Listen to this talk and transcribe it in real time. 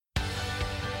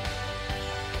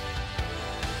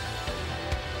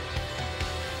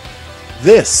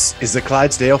This is the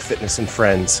Clydesdale Fitness and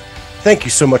Friends. Thank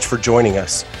you so much for joining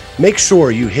us. Make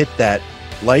sure you hit that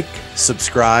like,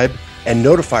 subscribe, and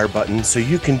notifier button so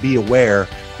you can be aware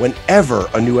whenever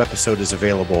a new episode is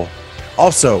available.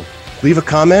 Also, leave a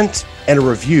comment and a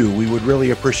review. We would really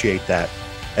appreciate that.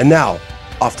 And now,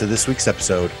 off to this week's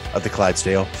episode of the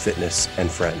Clydesdale Fitness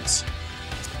and Friends.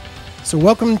 So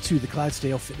welcome to the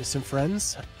Clydesdale Fitness and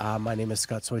Friends. My name is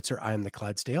Scott Schweitzer. I am the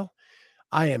Clydesdale.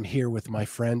 I am here with my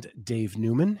friend, Dave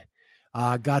Newman.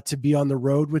 Got to be on the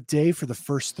road with Dave for the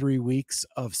first 3 weeks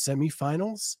of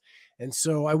semifinals. And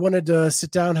so I wanted to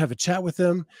sit down, have a chat with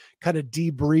him, kind of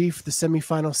debrief the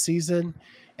semifinal season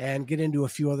and get into a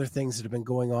few other things that have been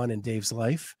going on in Dave's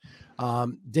life.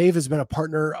 Dave has been a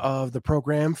partner of the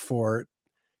program for,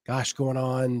 going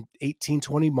on 18,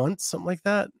 20 months, something like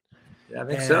that. Yeah, I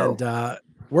think so. And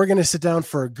we're going to sit down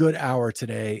for a good hour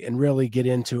today and really get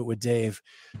into it with Dave.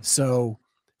 So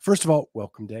first of all,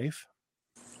 welcome, Dave.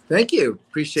 Thank you.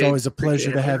 Appreciate it. It's always a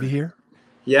pleasure to have you here.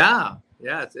 Yeah.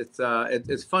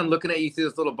 It's fun looking at you through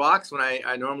this little box when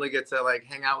I normally get to like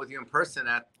hang out with you in person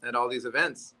at all these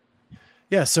events.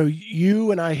 Yeah. So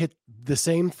you and I hit the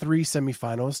same 3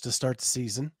 semifinals to start the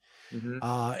season. Mm-hmm.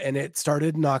 And it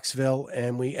started in Knoxville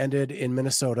and we ended in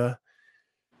Minnesota.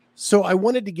 So I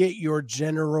wanted to get your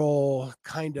general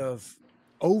kind of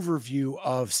overview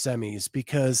of semis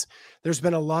because there's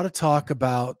been a lot of talk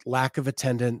about lack of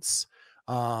attendance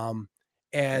and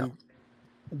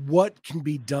what can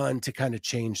be done to kind of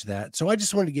change that. So I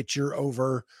just wanted to get your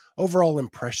overall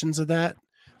impressions of that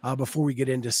before we get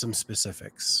into some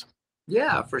specifics.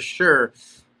 Yeah, for sure.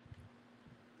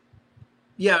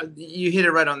 Yeah, you hit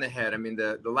it right on the head. I mean,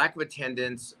 the lack of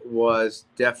attendance was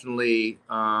definitely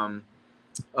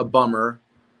a bummer.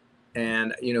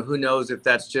 And, who knows if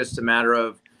that's just a matter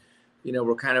of,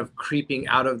 we're kind of creeping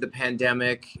out of the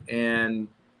pandemic and,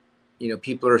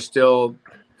 people are still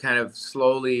kind of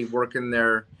slowly working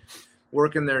their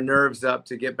nerves up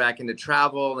to get back into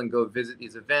travel and go visit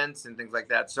these events and things like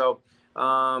that. So,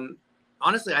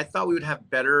 honestly, I thought we would have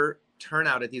better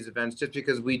turnout at these events just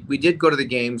because we did go to the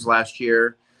games last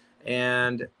year.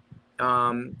 And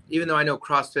even though I know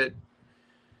CrossFit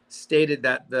stated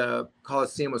that the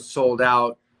Coliseum was sold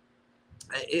out,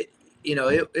 it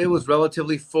was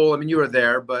relatively full. I mean, you were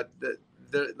there, but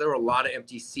there were a lot of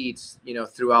empty seats,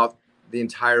 throughout the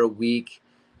entire week.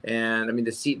 And I mean,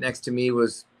 the seat next to me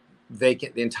was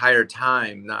vacant the entire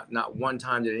time. Not one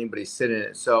time did anybody sit in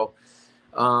it. So,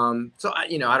 I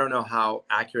don't know how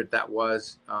accurate that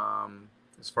was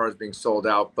as far as being sold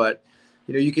out, but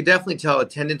you could definitely tell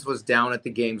attendance was down at the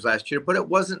games last year, but it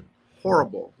wasn't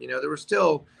horrible. There was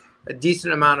still a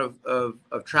decent amount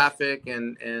of traffic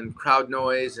and crowd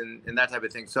noise and that type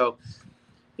of thing. So,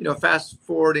 fast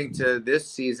forwarding to this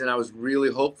season, I was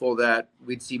really hopeful that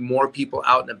we'd see more people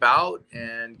out and about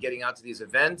and getting out to these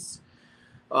events.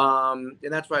 And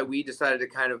that's why we decided to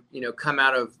kind of, come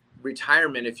out of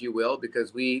retirement, if you will,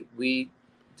 because we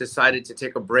decided to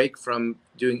take a break from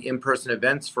doing in-person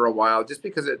events for a while, just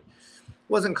because it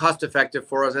wasn't cost effective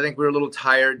for us. I think we were a little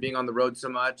tired being on the road so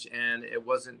much, and it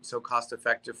wasn't so cost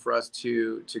effective for us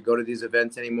to go to these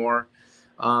events anymore.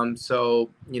 So,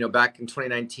 back in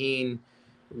 2019,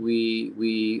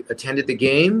 we attended the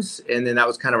games, and then that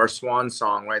was kind of our swan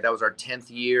song, right? That was our 10th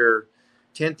year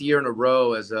in a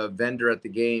row as a vendor at the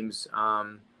games. I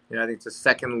think it's the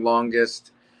second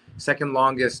longest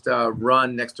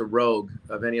run next to Rogue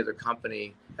of any other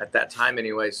company at that time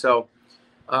anyway. So,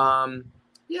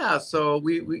 so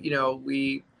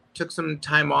we took some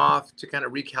time off to kind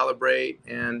of recalibrate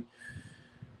and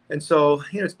so,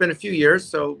 it's been a few years.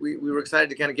 So we were excited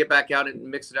to kind of get back out and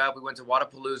mix it up. We went to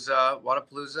Wodapalooza.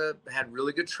 Wodapalooza had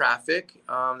really good traffic.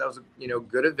 That was a,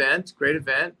 good event, great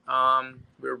event.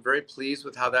 We were very pleased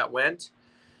with how that went.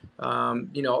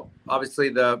 Obviously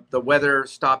the weather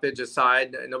stoppage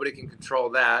aside, nobody can control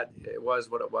that. It was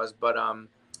what it was, but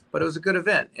it was a good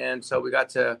event. And so we got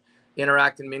to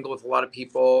interact and mingle with a lot of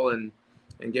people and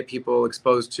get people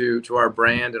exposed to our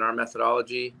brand and our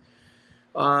methodology.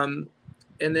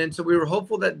 And then, so we were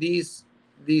hopeful that these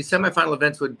semifinal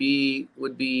events would be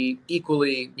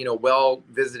equally, well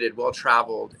visited, well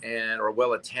traveled, or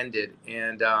well attended.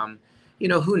 And,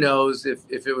 who knows if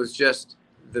it was just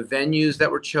the venues that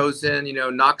were chosen.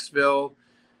 Knoxville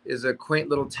is a quaint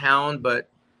little town, but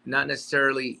not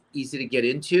necessarily easy to get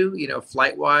into,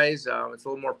 flight wise. It's a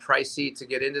little more pricey to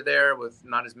get into there with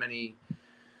not as many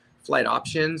flight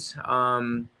options.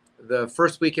 The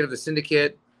first weekend of the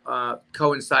syndicate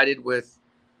coincided with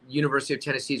University of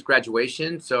Tennessee's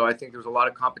graduation. So I think there was a lot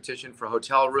of competition for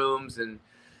hotel rooms and,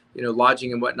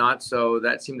 lodging and whatnot. So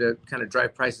that seemed to kind of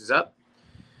drive prices up.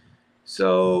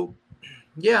 So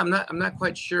Yeah, I'm not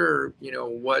quite sure,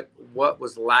 what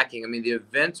was lacking. I mean, the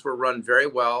events were run very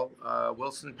well.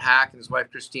 Wilson Pack and his wife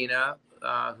Christina,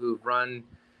 who've run,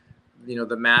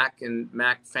 the Mac and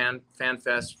Mac Fan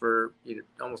Fest for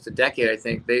almost a decade, I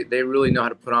think. They really know how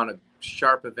to put on a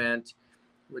sharp event.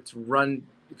 It's run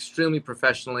extremely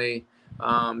professionally.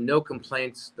 No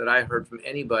complaints that I heard from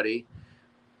anybody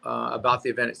about the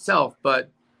event itself. But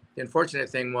the unfortunate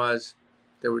thing was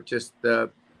there were just the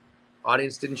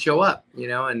audience didn't show up,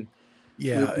 and we,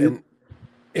 Yeah, we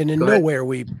and in go no ahead. way are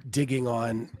we digging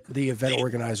on the event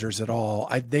organizers at all.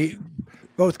 They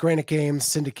both Granite Games,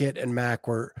 Syndicate, and Mac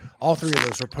were all three of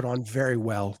those were put on very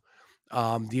well.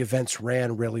 The events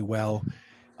ran really well.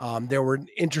 There were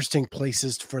interesting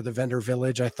places for the vendor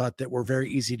village. I thought that were very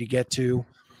easy to get to.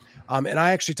 And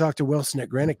I actually talked to Wilson at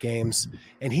Granite Games,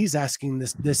 and he's asking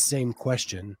this same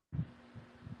question.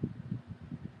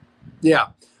 Yeah.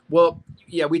 Well,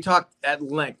 yeah, we talked at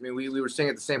length. I mean, we were staying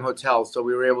at the same hotel, so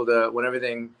we were able to,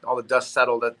 when all the dust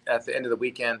settled at the end of the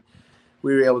weekend,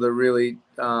 we were able to really,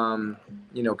 kind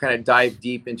of dive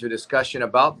deep into a discussion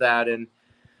about that. And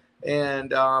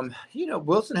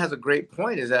Wilson has a great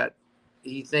point, is that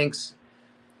he thinks,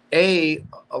 a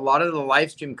lot of the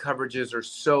live stream coverages are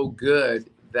so good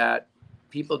that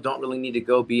people don't really need to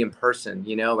go be in person,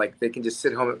 like they can just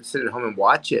sit at home and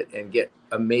watch it and get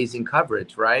amazing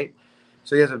coverage, right?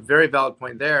 So he has a very valid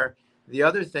point there. The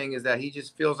other thing is that he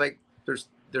just feels like there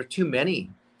are too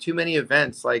many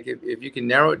events. Like if you can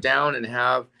narrow it down and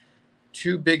have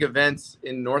two big events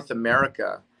in North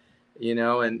America, bring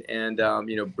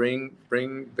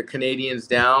the Canadians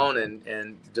down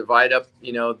and divide up,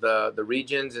 the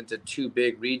regions into two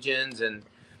big regions. And,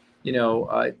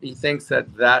 he thinks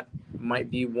that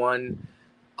might be one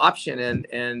option.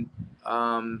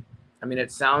 I mean,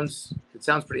 it sounds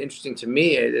pretty interesting to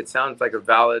me. It sounds like a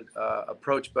valid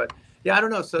approach, but yeah, I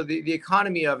don't know. So the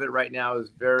economy of it right now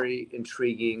is very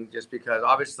intriguing, just because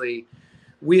obviously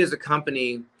we as a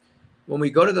company, when we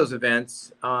go to those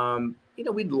events,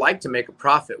 we'd like to make a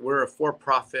profit. We're a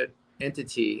for-profit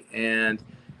entity. And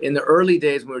in the early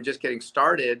days when we were just getting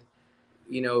started,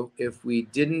 if we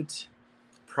didn't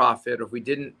profit, or if we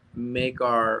didn't make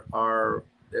our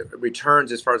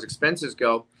returns as far as expenses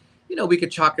go, we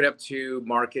could chalk it up to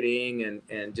marketing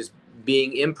and just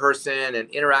being in person and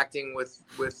interacting with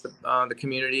the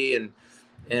community and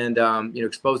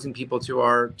exposing people to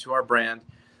our brand.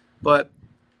 But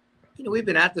we've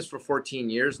been at this for 14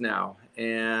 years now,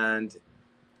 and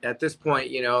at this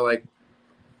point, like,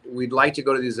 we'd like to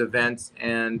go to these events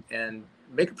and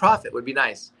make a profit would be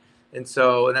nice. And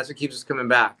that's what keeps us coming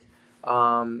back.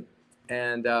 And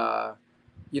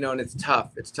it's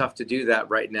tough. It's tough to do that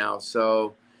right now.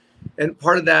 So, and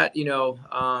part of that, with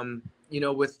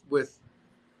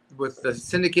the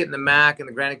Syndicate and the Mac and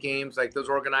the Granite Games, like those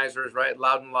organizers, right?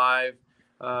 Loud and Live,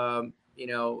 Aaron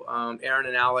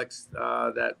and Alex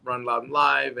that run Loud and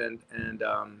Live, and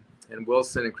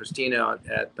Wilson and Christina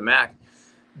at the Mac.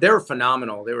 They were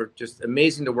phenomenal. They were just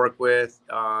amazing to work with.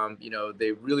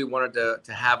 They really wanted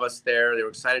to have us there. They were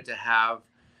excited to have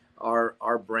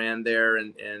our brand there,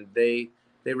 and they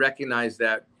recognize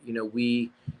that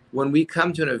when we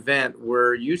come to an event,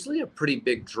 we're usually a pretty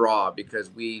big draw because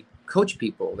we coach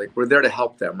people. Like, we're there to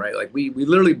help them, right? Like, we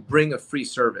literally bring a free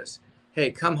service.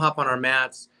 Hey, come hop on our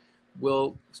mats.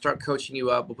 We'll start coaching you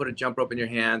up. We'll put a jump rope in your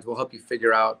hands. We'll help you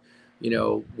figure out,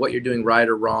 what you're doing right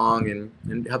or wrong, and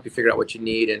help you figure out what you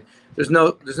need. And there's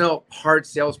no hard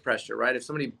sales pressure, right? If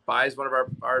somebody buys one of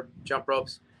our jump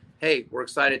ropes, hey, we're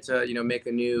excited to, make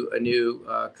a new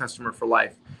customer for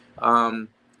life. And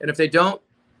if they don't,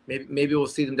 maybe we'll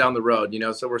see them down the road,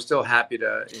 so we're still happy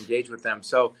to engage with them.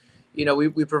 So,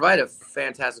 we provide a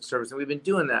fantastic service, and we've been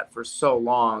doing that for so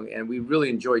long, and we really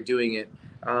enjoy doing it.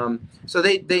 So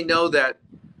they know that,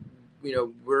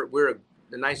 we're a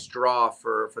nice draw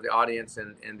for the audience,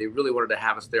 and they really wanted to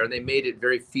have us there, and they made it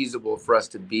very feasible for us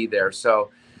to be there.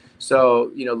 So,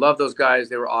 love those guys.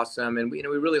 They were awesome. And we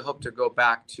really hope to go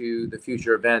back to the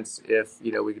future events if,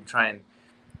 we could try and,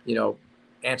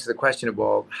 answer the question of,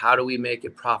 well, how do we make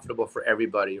it profitable for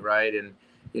everybody, right? And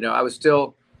I was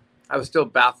still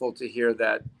baffled to hear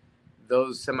that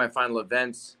those semifinal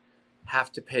events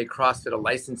have to pay CrossFit a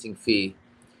licensing fee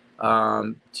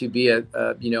to be a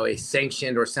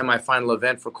sanctioned or semifinal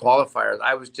event for qualifiers.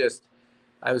 I was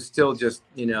still just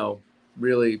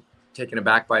really taken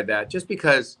aback by that, just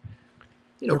because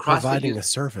They're CrossFit providing a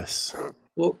service.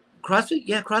 Well,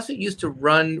 CrossFit used to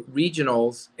run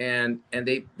regionals, and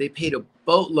they paid a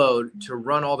boatload to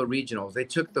run all the regionals. They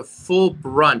took the full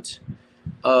brunt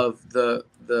of the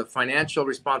financial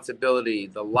responsibility,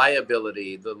 the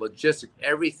liability, the logistics,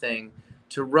 everything,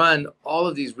 to run all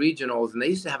of these regionals. And they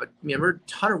used to have a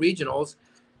ton of regionals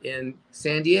in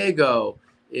San Diego,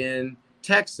 in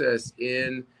Texas,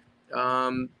 in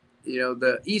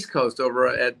the East Coast over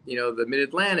at the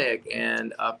Mid-Atlantic,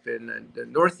 and up in the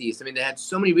Northeast. I mean, they had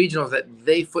so many regionals that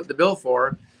they foot the bill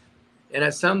for. And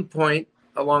at some point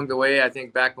along the way, I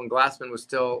think back when Glassman was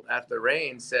still at the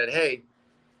reins, said, "Hey,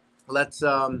 let's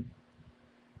have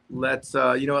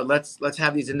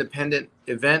these independent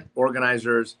event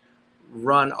organizers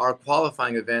run our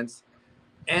qualifying events,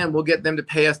 and we'll get them to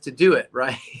pay us to do it,"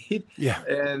 right? Yeah.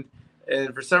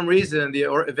 And for some reason, the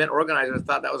event organizers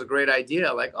thought that was a great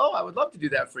idea. Like, "Oh, I would love to do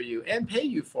that for you and pay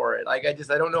you for it." Like, I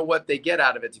don't know what they get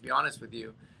out of it, to be honest with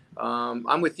you.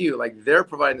 I'm with you. Like, they're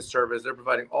providing the service, they're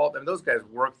providing all of them. Those guys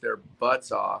work their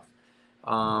butts off.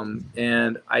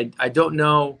 And I don't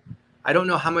know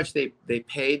how much they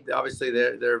paid. Obviously,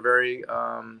 they're very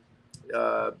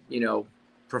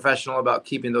professional about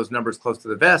keeping those numbers close to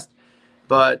the vest.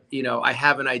 But I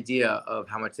have an idea of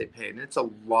how much they paid, and it's a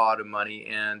lot of money.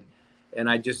 And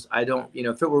I don't,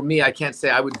 if it were me, I can't say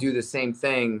I would do the same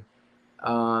thing.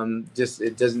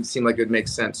 It doesn't seem like it would make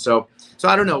sense. So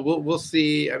I don't know. We'll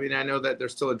see. I mean, I know that they're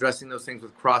still addressing those things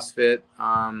with CrossFit,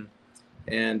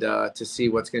 and to see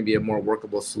what's going to be a more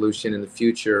workable solution in the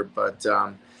future. But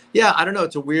yeah, I don't know.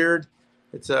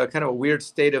 It's a kind of a weird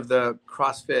state of the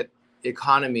CrossFit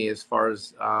economy as far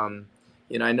as I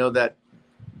know that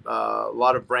a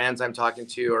lot of brands I'm talking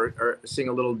to are seeing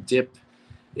a little dip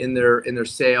in their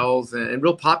sales, and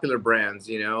real popular brands,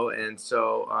 and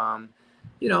so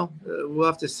we'll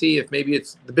have to see if maybe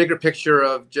it's the bigger picture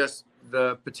of just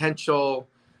the potential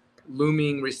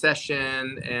looming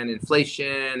recession and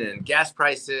inflation and gas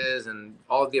prices and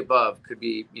all of the above could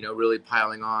be really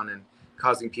piling on and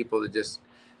causing people to just,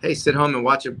 hey, sit home and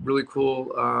watch a really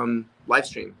cool live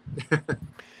stream.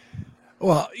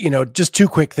 Well, just two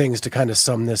quick things to kind of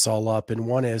sum this all up. And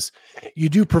one is, you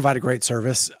do provide a great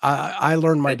service. I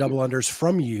learned my double unders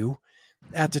from you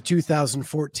at the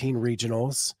 2014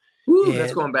 regionals. Ooh,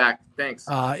 that's going back. Thanks.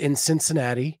 In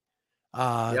Cincinnati.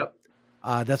 Yep.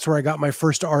 That's where I got my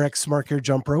first RX Smart Gear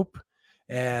jump rope,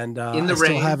 and in the I rain.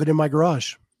 still have it in my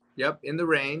garage. Yep, in the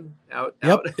rain. Out.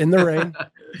 In the rain.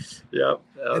 Yep.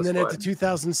 And then fun. at the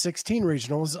 2016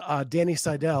 regionals, Danny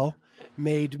Seidel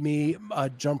made me a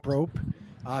jump rope,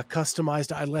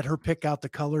 customized. I let her pick out the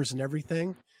colors and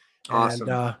everything.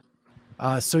 Awesome.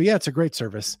 And so yeah, it's a great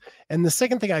service. And the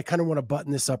second thing I kind of want to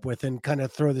button this up with and kind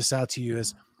of throw this out to you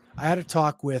is, I had a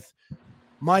talk with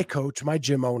my coach, my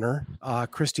gym owner,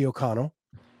 Christy O'Connell,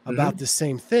 about the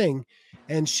same thing.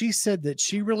 And she said that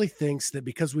she really thinks that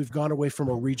because we've gone away from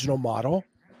a regional model,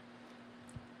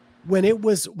 when it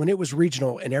was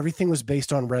regional and everything was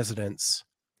based on residents,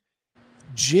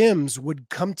 gyms would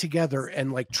come together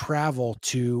and like travel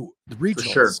to the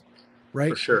regionals, sure.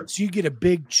 right? For sure. So you get a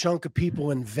big chunk of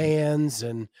people in vans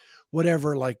and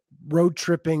whatever, like road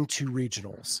tripping to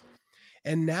regionals.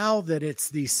 And now that it's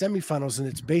the semifinals and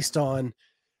it's based on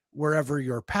wherever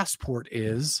your passport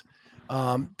is,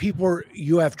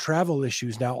 you have travel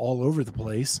issues now all over the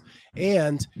place,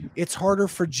 and it's harder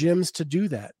for gyms to do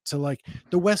that. So like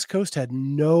the West Coast had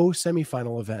no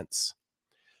semifinal events.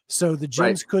 So the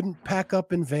gyms couldn't pack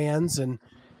up in vans and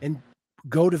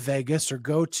go to Vegas or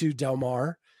go to Del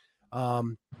Mar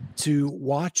to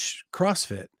watch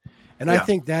CrossFit. And I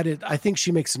think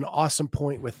she makes an awesome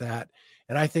point with that.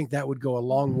 And I think that would go a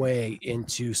long way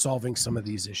into solving some of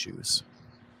these issues.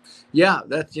 Yeah,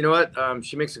 that's,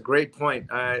 she makes a great point.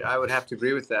 I would have to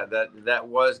agree with that. That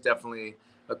was definitely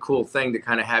a cool thing to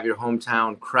kind of have your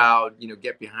hometown crowd,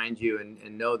 get behind you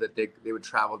and know that they would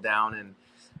travel down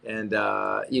and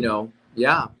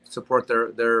support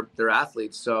their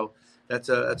athletes. So that's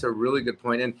a really good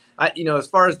point. And as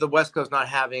far as the West Coast not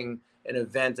having an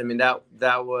event, I mean, that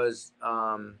was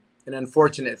an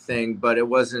unfortunate thing, but it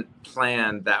wasn't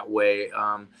planned that way.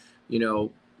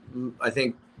 I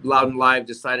think Loud and Live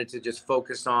decided to just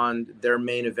focus on their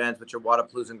main events, which are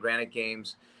Wadapalooza and Granite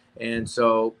Games. And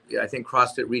so I think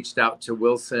CrossFit reached out to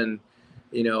Wilson,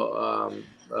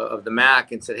 of the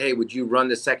MAC, and said, hey, would you run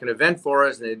the second event for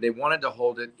us? And they wanted to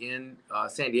hold it in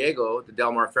San Diego at the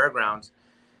Del Mar Fairgrounds,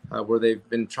 where they've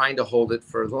been trying to hold it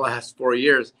for the last 4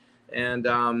 years. And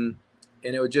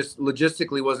it would just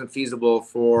logistically wasn't feasible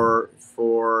for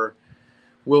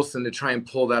Wilson to try and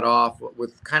pull that off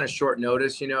with kind of short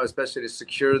notice, especially to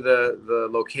secure the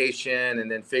location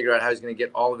and then figure out how he's going to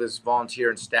get all of his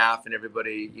volunteer and staff and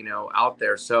everybody, out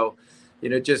there. So,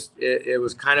 it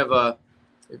was kind of a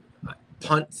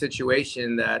punt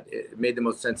situation that it made the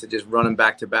most sense to just run them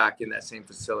back to back in that same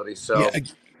facility. So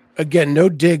again, no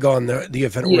dig on the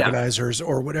event Yeah, organizers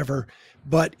or whatever,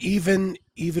 but even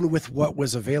with what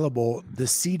was available, the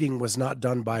seating was not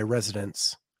done by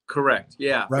residents, correct.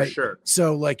 Yeah, for right? sure.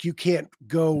 So like you can't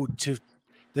go to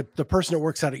the person that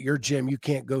works out at your gym, you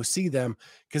can't go see them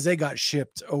because they got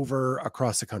shipped over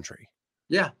across the country.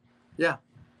 Yeah, yeah,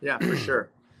 yeah, for sure.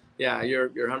 Yeah, you're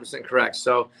 100% correct.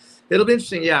 So it'll be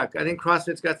interesting. Yeah, I think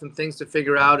CrossFit's got some things to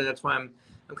figure out, and that's why I'm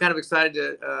kind of excited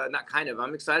to not kind of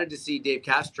I'm excited to see Dave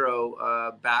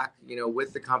Castro back,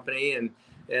 with the company,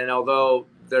 and although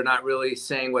they're not really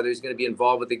saying whether he's going to be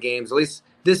involved with the games, at least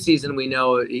this season we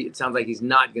know it sounds like he's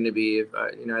not going to be.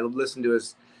 I listened to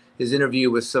his interview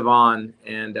with Savan,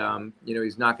 and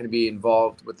he's not going to be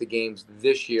involved with the games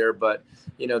this year, but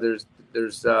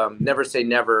there's never say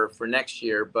never for next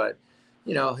year, but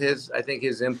I think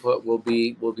his input will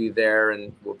be there,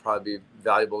 and will probably be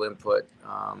valuable input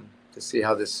to see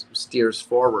how this steers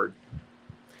forward.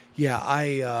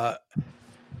 Yeah,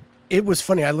 it was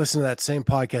funny. I listened to that same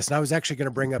podcast, and I was actually going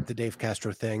to bring up the Dave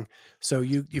Castro thing. So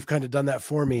you've kind of done that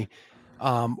for me.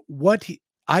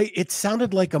 It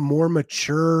sounded like a more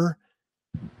mature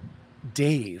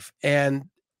Dave, and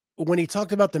when he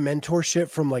talked about the mentorship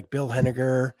from like Bill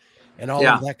Henniger and all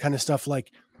Yeah. of that kind of stuff,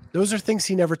 like those are things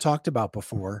he never talked about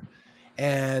before,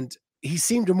 and he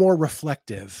seemed more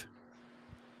reflective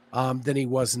than he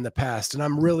was in the past, and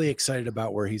I'm really excited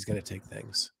about where he's going to take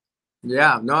things.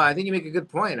 Yeah, no, I think you make a good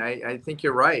point. I think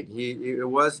you're right. It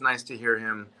was nice to hear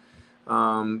him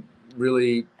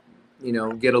really,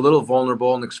 get a little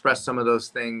vulnerable and express some of those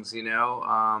things,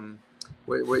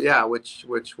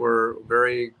 which were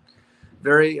very,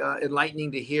 very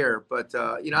enlightening to hear. But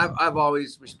I've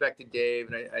always respected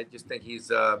Dave, and I just think he's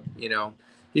a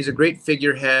great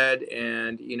figurehead,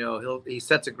 and he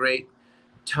sets a great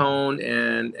tone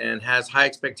and has high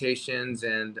expectations,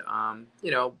 and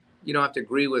you don't have to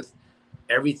agree with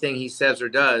everything he says or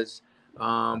does,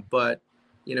 but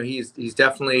he's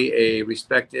definitely a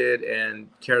respected and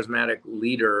charismatic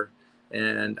leader,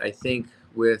 and I think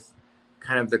with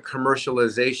kind of the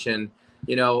commercialization,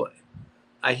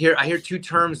 I hear two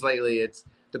terms lately. It's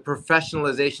the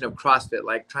professionalization of CrossFit,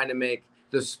 like trying to make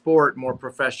the sport more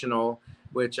professional,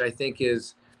 which I think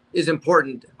is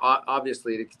important,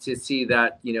 obviously, to see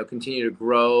that continue to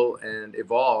grow and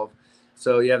evolve.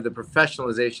 So you have the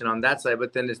professionalization on that side,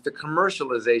 but then it's the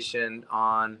commercialization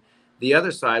on the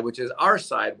other side, which is our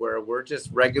side, where we're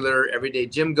just regular, everyday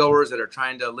gym goers that are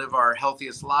trying to live our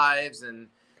healthiest lives and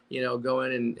go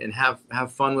in and have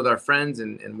fun with our friends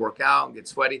and work out and get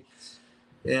sweaty.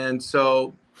 And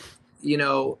so,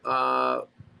 the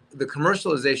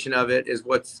commercialization of it is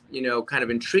what's, kind of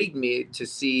intrigued me to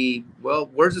see, well,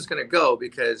 where's this going to go?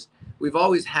 Because we've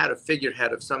always had a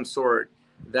figurehead of some sort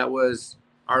that was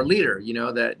our leader, it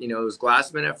was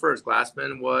Glassman at first.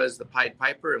 Glassman was the Pied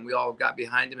Piper, and we all got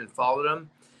behind him and followed him.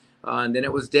 And then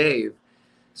it was Dave.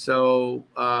 So,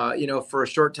 for a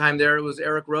short time there, it was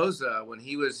Eric Rosa when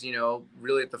he was,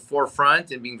 really at the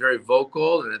forefront and being very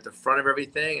vocal and at the front of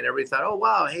everything. And everybody thought, oh,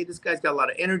 wow, hey, this guy's got a lot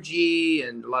of energy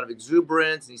and a lot of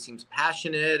exuberance, and he seems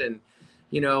passionate. And,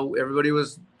 everybody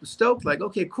was stoked, like,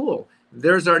 okay, cool.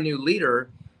 There's our new leader.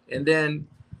 And then,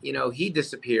 he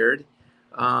disappeared.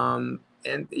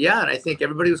 And I think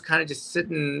everybody was kind of just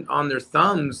sitting on their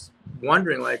thumbs,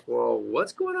 wondering like, well,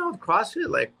 what's going on with CrossFit?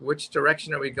 Like, which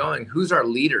direction are we going? Who's our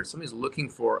leader? Somebody's looking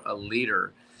for a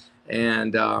leader.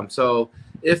 And so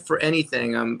if for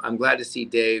anything, I'm glad to see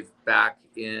Dave back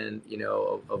in,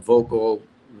 a vocal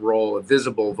role, a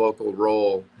visible vocal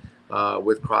role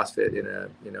with CrossFit in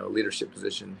a, leadership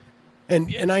position.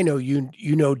 And I know you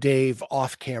know Dave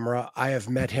off camera. I have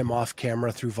met him off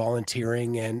camera through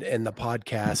volunteering and the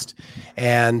podcast.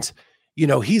 And,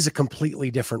 he's a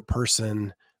completely different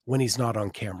person when he's not on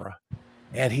camera.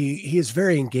 And he is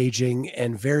very engaging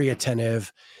and very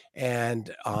attentive. And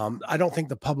I don't think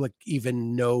the public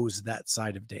even knows that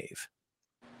side of Dave.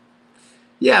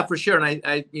 Yeah, for sure. And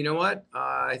I you know what?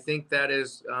 I think that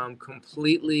is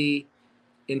completely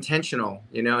intentional,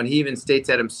 and he even states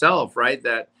that himself, right?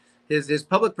 That his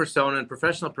public persona and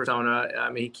professional persona, I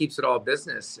mean, he keeps it all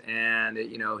business, and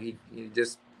he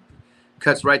just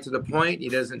cuts right to the point. He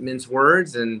doesn't mince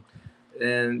words, and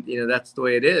that's the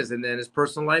way it is. And then his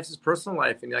personal life is his personal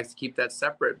life, and he likes to keep that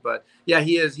separate. But yeah,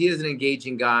 he is an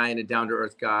engaging guy and a down to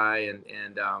earth guy,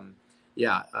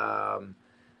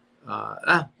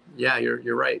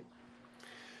 you're right.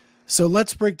 So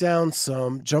let's break down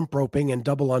some jump roping and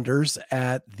double unders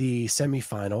at the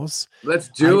semifinals. Let's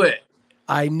do it.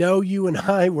 I know you and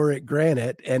I were at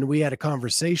Granite and we had a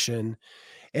conversation,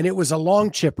 and it was a long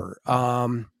chipper.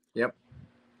 Yep.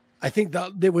 I think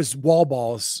there was wall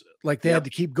balls Like they had to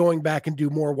keep going back and do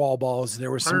more wall balls.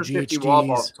 There were some 150 wall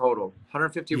balls GHDs. total.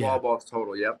 150 Yeah. wall balls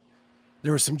total. Yep.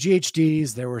 There were some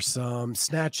GHDs. There were some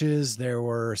snatches. There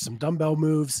were some dumbbell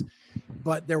moves,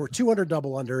 but there were 200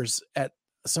 double unders at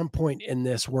some point in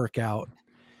this workout.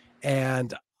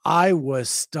 And I was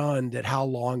stunned at how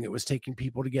long it was taking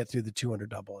people to get through the 200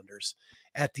 double unders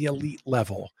at the elite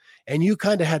level. And you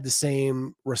kind of had the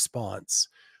same response.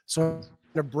 So I'm going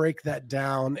to break that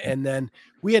down. And then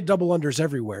we had double unders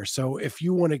everywhere. So if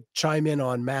you want to chime in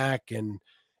on Mac and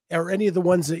or any of the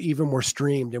ones that even were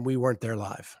streamed and we weren't there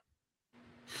live.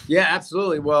 Yeah,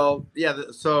 absolutely. Well, yeah.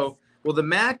 Well, the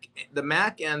Mac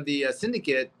and the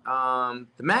Syndicate, the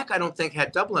Mac, I don't think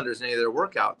had double unders in any of their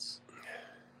workouts.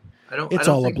 It's I don't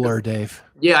all a think blur, Dave.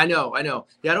 Yeah, I know.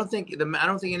 Yeah, I don't think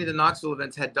any of the Knoxville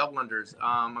events had double unders.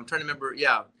 I'm trying to remember.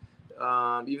 Yeah,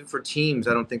 even for teams,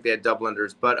 I don't think they had double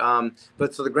unders. But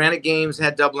so the Granite Games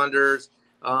had double unders.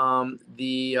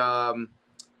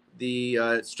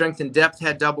 The Strength and Depth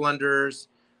had double unders.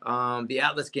 The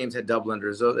Atlas Games had double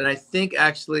unders. So, and I think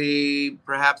actually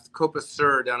perhaps Copa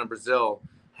Sur down in Brazil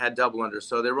had double unders.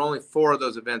 So there were only 4 of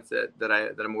those events that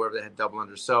I'm aware of that had double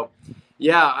unders. So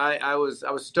yeah, I was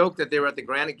stoked that they were at the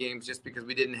Granite Games just because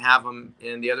we didn't have them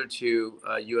in the other 2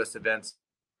 U.S. events.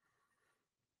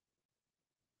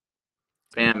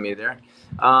 Spam me there.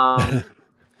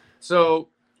 So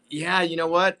yeah, you know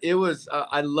what? It was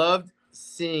I loved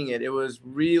seeing it. It was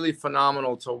really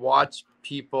phenomenal to watch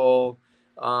people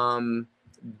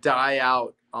die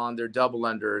out on their double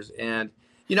unders. And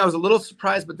I was a little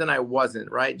surprised, but then I wasn't,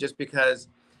 right? Just because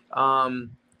I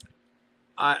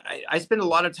spend a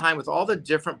lot of time with all the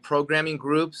different programming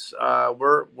groups.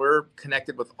 We're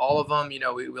connected with all of them.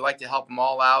 We like to help them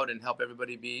all out and help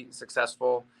everybody be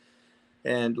successful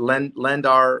and lend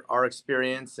our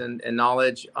experience and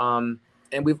knowledge. And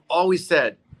we've always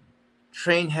said,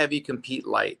 train heavy, compete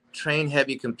light. Train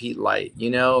heavy, compete light.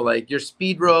 Like your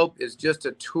speed rope is just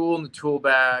a tool in the tool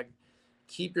bag.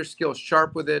 Keep your skills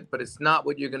sharp with it, but it's not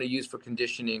what you're going to use for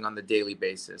conditioning on the daily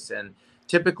basis. And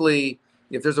typically,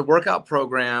 if there's a workout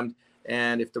programmed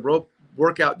and if the rope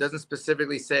workout doesn't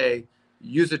specifically say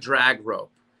use a drag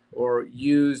rope or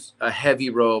use a heavy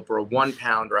rope or a 1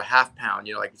 pound or a half pound,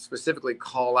 like specifically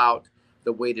call out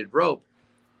the weighted rope,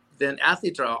 then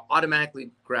athletes are automatically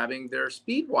grabbing their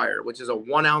speed wire, which is a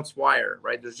 1 ounce wire,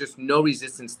 right? There's just no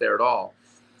resistance there at all.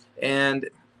 And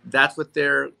that's what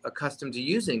they're accustomed to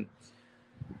using.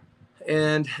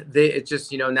 And it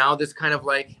just, now this kind of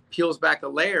like peels back a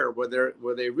layer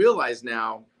where they realize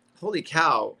now, holy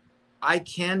cow, I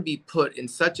can be put in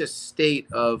such a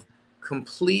state of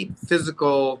complete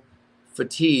physical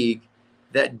fatigue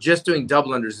that just doing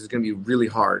double unders is going to be really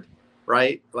hard,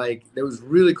 right? Like it was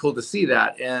really cool to see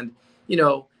that. And,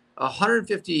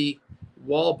 150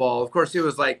 wall ball, of course, it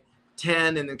was like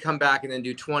 10 and then come back and then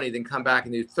do 20, then come back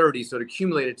and do 30. So it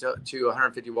accumulated to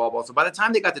 150 wall balls. So by the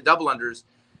time they got to double unders,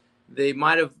 they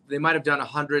might have done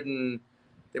 100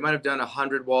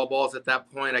 wall balls at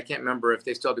that point. I can't remember if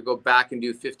they still had to go back and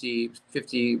do 50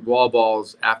 wall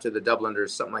balls after the double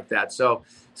unders, something like that. So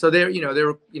they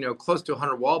were close to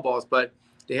 100 wall balls, but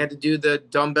they had to do the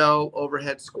dumbbell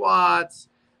overhead squats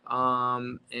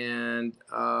and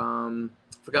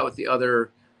forgot what the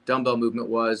other dumbbell movement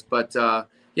was, but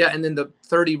yeah, and then the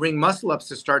 30 ring muscle ups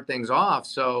to start things off.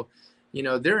 So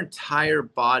their entire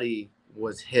body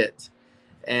was hit.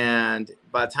 And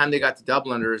by the time they got to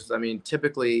double unders, I mean,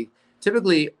 typically,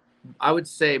 I would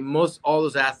say all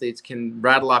those athletes can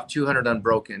rattle off 200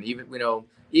 unbroken,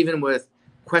 even with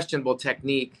questionable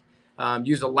technique.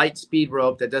 Use a light speed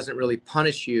rope that doesn't really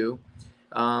punish you,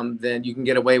 then you can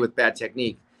get away with bad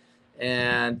technique.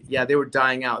 And yeah, they were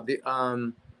dying out. The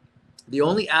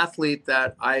only athlete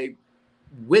that I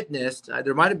witnessed,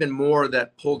 there might have been more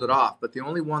that pulled it off, but the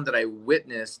only one that I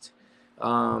witnessed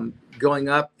going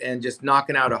up and just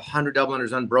knocking out 100 double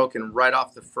unders unbroken right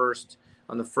off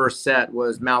on the first set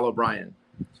was Mal O'Brien.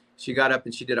 She got up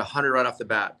and she did 100 right off the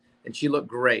bat, and she looked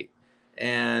great.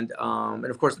 And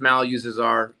of course Mal uses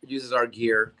our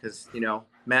gear because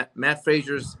Matt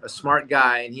Fraser's a smart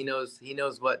guy and he knows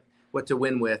what to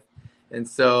win with. And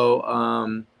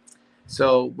so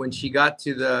when she got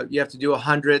to you have to do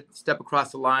 100, step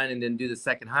across the line, and then do the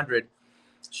second 100.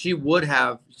 She would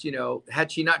have,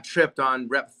 had she not tripped on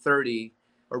rep 30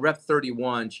 or rep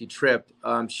 31, she tripped.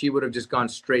 She would have just gone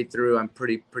straight through. I'm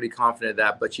pretty confident of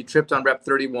that. But she tripped on rep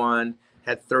 31,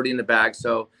 had 30 in the bag,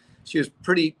 so she was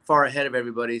pretty far ahead of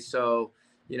everybody. So,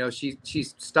 she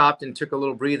stopped and took a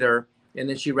little breather, and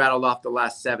then she rattled off the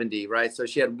last 70, right? So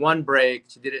she had one break.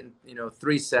 She did it in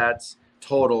 3 sets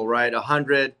total, right?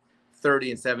 100,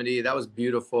 30, and 70. That was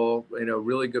beautiful.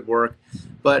 Really good work.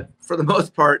 But for the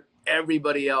most part,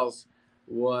 everybody else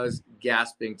was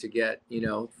gasping to get,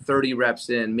 30 reps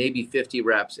in, maybe 50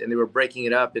 reps. And they were breaking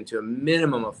it up into a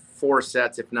minimum of 4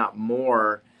 sets, if not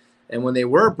more. And when they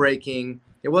were breaking,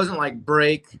 it wasn't like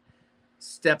break,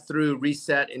 step through,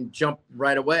 reset, and jump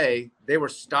right away. They were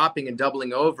stopping and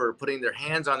doubling over, putting their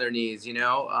hands on their knees.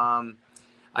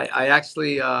 I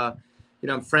actually,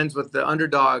 I'm friends with the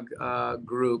Underdog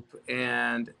group,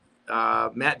 and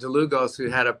Matt DeLugos, who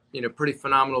had a pretty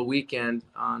phenomenal weekend.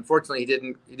 Unfortunately,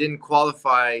 he didn't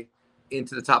qualify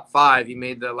into the top 5. He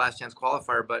made the last chance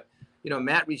qualifier, but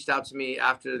Matt reached out to me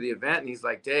after the event, and he's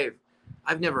like, Dave,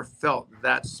 I've never felt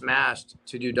that smashed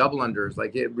to do double unders.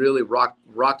 Like, it really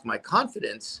rocked my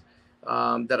confidence,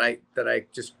 that I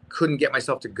just couldn't get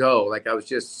myself to go. Like, I was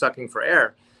just sucking for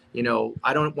air.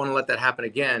 I don't want to let that happen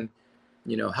again.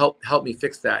 Help me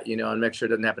fix that, and make sure it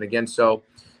doesn't happen again. So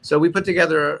we put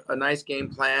together a nice game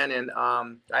plan, and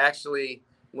I actually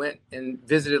went and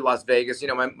visited Las Vegas.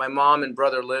 My mom and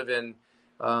brother live in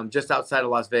just outside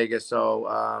of Las Vegas. So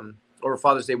over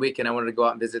Father's Day weekend, I wanted to go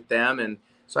out and visit them, and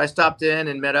so I stopped in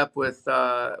and met up with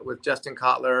Justin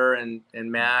Kotler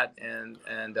and Matt and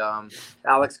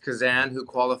Alex Kazan, who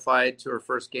qualified to her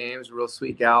first games. A real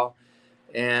sweet gal,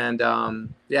 and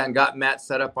and got Matt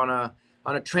set up on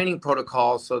a training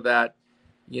protocol so that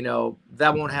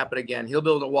that won't happen again. He'll be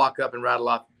able to walk up and rattle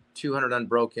off 200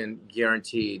 unbroken,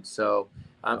 guaranteed. So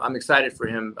I'm excited for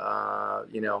him.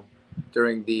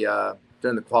 During the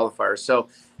qualifiers. So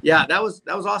yeah, that was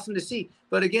awesome to see.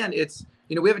 But again, it's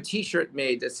we have a T-shirt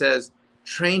made that says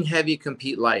 "Train heavy,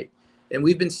 compete light," and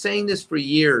we've been saying this for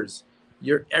years.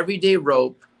 Your everyday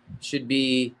rope should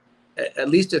be at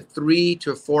least a 3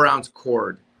 to 4 ounce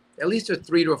cord, at least a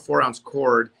 3 to 4 ounce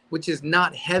cord, which is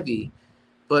not heavy.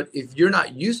 But if you're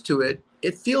not used to it,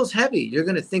 it feels heavy. You're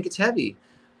going to think it's heavy,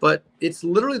 but it's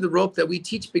literally the rope that we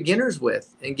teach beginners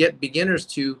with and get beginners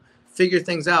to figure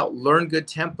things out, learn good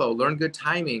tempo, learn good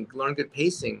timing, learn good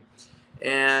pacing.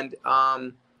 And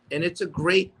it's a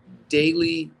great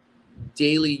daily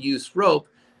use rope,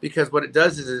 because what it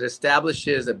does is it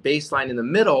establishes a baseline in the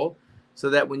middle so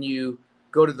that when you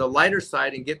go to the lighter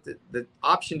side and get the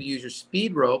option to use your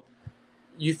speed rope,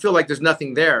 you feel like there's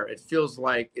nothing there. It feels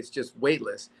like it's just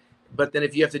weightless. But then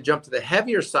if you have to jump to the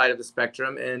heavier side of the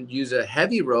spectrum and use a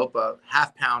heavy rope, a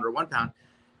 ½ pound or 1 pound,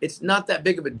 it's not that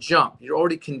big of a jump. You're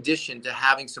already conditioned to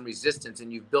having some resistance,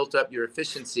 and you've built up your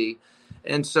efficiency.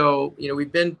 And so,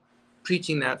 we've been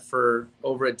preaching that for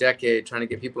over a decade, trying to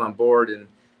get people on board. And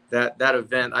that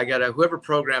event, whoever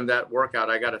programmed that workout,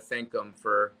 I gotta thank them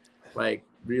for like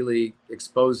really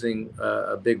exposing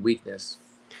a big weakness.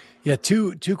 Yeah,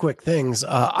 two quick things.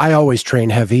 I always train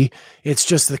heavy. It's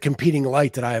just the competing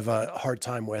light that I have a hard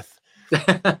time with.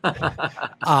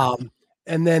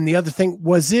 And then the other thing,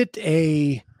 was it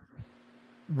a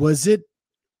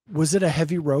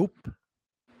heavy rope?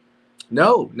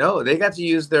 No, they got to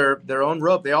use their own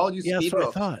rope. They all use speed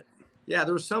ropes. I thought. Yeah,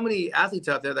 there were so many athletes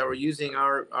out there that were using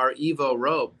our Evo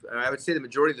rope. I would say the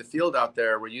majority of the field out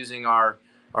there were using our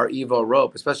Evo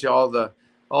rope, especially all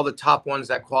the top ones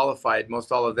that qualified.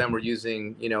 Most all of them were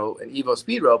using, an Evo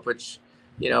speed rope, which,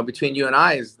 between you and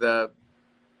I is the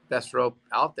best rope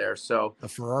out there. So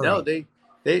no, they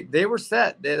were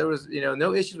set. There was,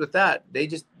 no issues with that. They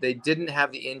didn't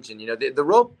have the engine. The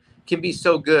rope can be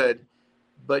so good,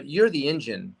 but you're the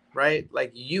engine, right?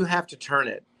 Like, you have to turn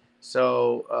it.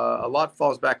 So a lot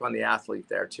falls back on the athlete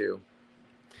there too.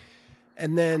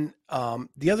 And then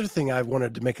the other thing I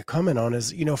wanted to make a comment on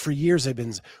is, for years I've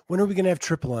been, when are we going to have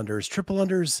triple unders? Triple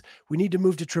unders, we need to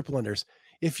move to triple unders.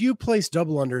 If you place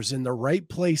double unders in the right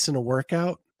place in a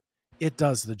workout, it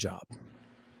does the job.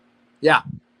 Yeah,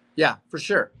 for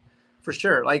sure.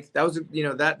 Like, that was,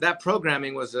 that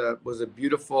programming was a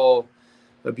beautiful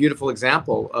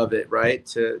example of it, right?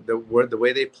 To the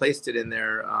way they placed it in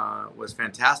there was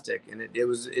fantastic, and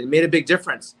it made a big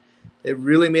difference. It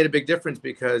really made a big difference,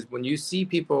 because when you see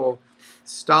people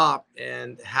stop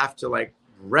and have to like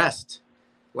rest,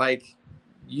 like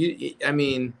you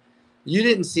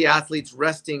didn't see athletes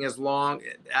resting as long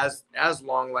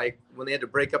like when they had to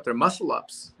break up their muscle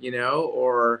ups,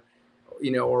 or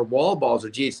wall balls or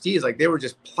GHDs. Like, they were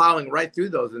just plowing right through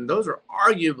those, and those are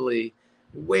arguably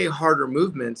way harder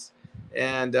movements.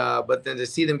 And but then to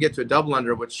see them get to a double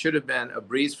under, which should have been a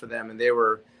breeze for them, and they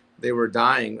were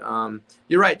dying.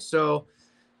 You're right. So,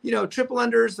 triple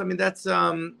unders, I mean, that's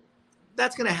going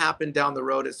to happen down the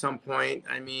road at some point.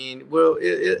 I mean,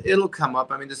 it'll come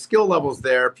up. I mean, the skill level's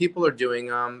there. People are doing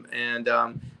them. And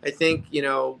I think,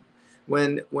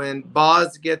 when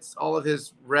Boz gets all of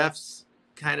his refs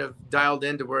kind of dialed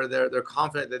into where they're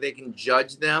confident that they can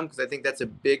judge them, because I think that's a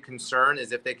big concern,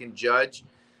 is if they can judge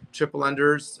triple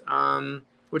unders,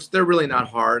 which they're really not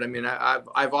hard. I mean,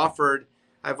 I've offered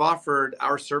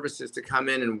our services to come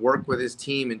in and work with his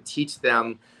team and teach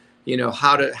them,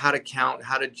 how to count,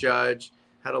 how to judge,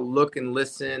 how to look and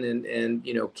listen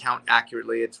and count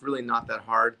accurately. It's really not that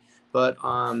hard. But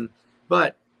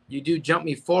you do jump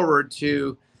me forward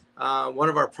to one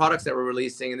of our products that we're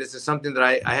releasing, and this is something that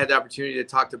I had the opportunity to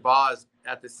talk to Boz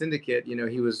at the syndicate.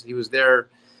 He was there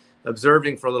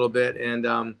observing for a little bit, and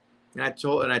I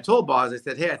told Boz, I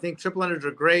said, hey, I think triple unders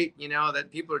are great, that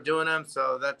people are doing them,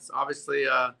 so that's obviously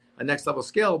a next level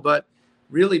skill. But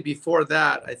really, before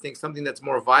that, I think something that's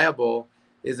more viable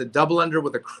is a double under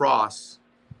with a cross.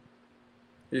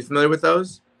 Are you familiar with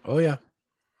those? Oh yeah.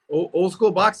 Old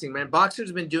school boxing, man. Boxers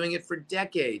have been doing it for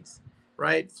decades,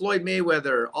 right? Floyd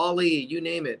Mayweather, Ali, you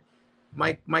name it.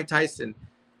 Mike Tyson.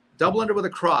 Double under with a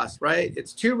cross, right?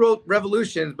 It's two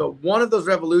revolutions, but one of those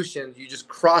revolutions, you just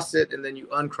cross it and then you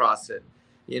uncross it,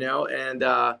 and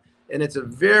it's a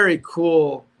very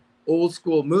cool old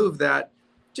school move that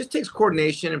just takes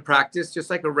coordination and practice, just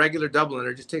like a regular double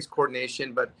under. It just takes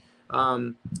coordination, but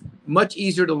much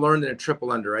easier to learn than a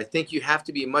triple under. I think you have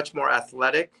to be much more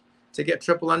athletic to get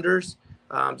triple unders,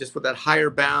 just with that higher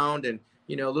bound and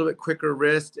a little bit quicker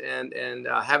wrist and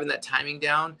having that timing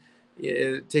down.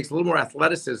 It takes a little more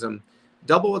athleticism.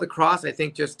 Double with a cross, I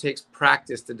think, just takes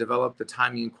practice to develop the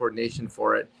timing and coordination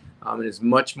for it. It is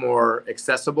much more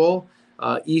accessible,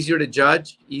 easier to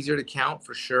judge, easier to count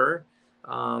for sure.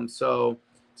 So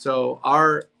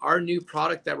our new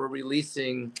product that we're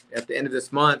releasing at the end of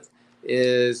this month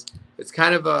it's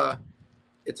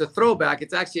a throwback.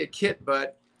 It's actually a kit,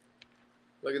 but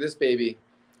look at this baby.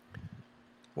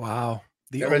 Wow.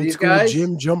 The Remember old school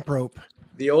gym jump rope.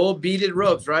 The old beaded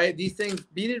ropes, right? These things,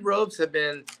 beaded ropes, have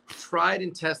been tried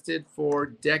and tested for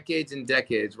decades and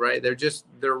decades, right?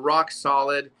 They're rock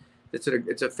solid. It's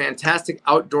a fantastic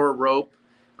outdoor rope.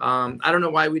 I don't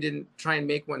know why we didn't try and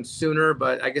make one sooner,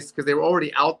 but I guess because they were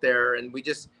already out there, and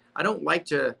I don't like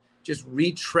to just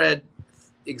retread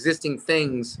existing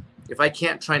things if I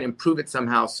can't try and improve it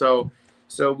somehow. So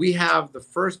we have the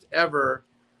first ever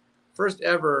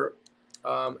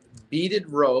beaded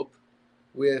rope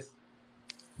with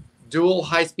dual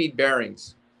high-speed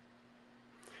bearings.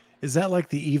 Is that like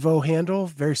the Evo handle?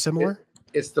 Very similar?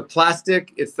 It's the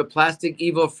plastic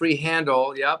Evo free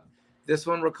handle. Yep. This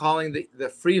one we're calling the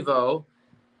Frevo.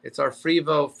 It's our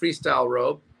Frevo freestyle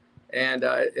rope. And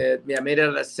made out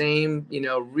of that same,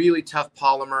 really tough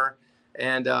polymer.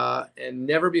 And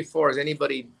never before has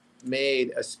anybody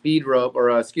made a speed rope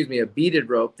a beaded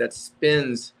rope that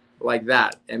spins like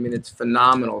that. I mean, it's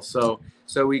phenomenal. So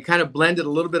we kind of blended a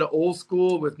little bit of old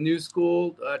school with new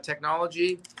school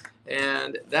technology.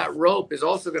 And that rope is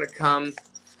also going to come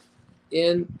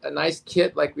in a nice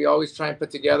kit like we always try and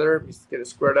put together. Just get it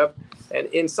squared up. And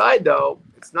inside, though,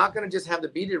 it's not going to just have the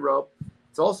beaded rope.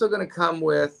 It's also going to come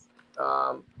with,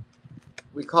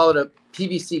 we call it a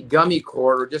PVC gummy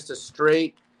cord, or just a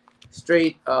straight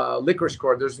licorice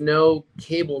cord. There's no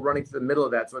cable running through the middle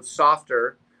of that. So it's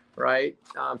softer, right,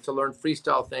 to learn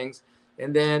freestyle things.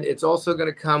 And then it's also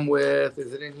going to come with,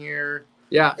 is it in here?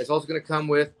 Yeah, it's also going to come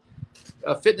with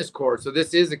a fitness cord. So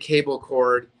this is a cable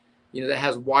cord, that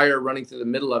has wire running through the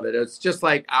middle of it. It's just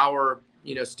like our,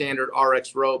 standard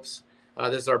RX ropes.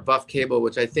 This is our buff cable,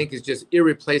 which I think is just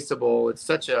irreplaceable. It's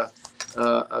such a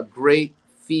great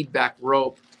feedback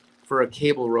rope for a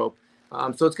cable rope.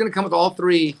 So it's going to come with all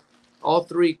three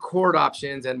cord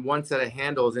options and one set of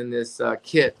handles in this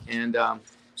kit. And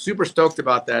super stoked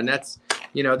about that. And that's,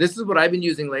 this is what I've been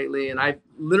using lately. And I've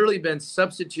literally been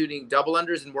substituting double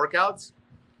unders in workouts.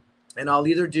 And I'll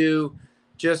either do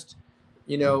just,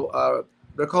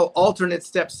 they're called alternate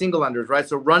step single unders, right?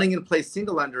 So running in place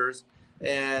single unders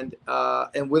and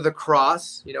with a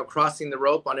cross, crossing the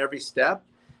rope on every step,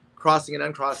 crossing and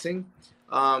uncrossing.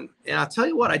 And I'll tell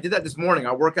you what, I did that this morning.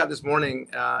 Our workout this morning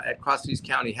at CrossFit East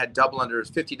County had double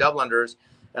unders, 50 double unders,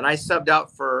 and I subbed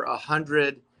out for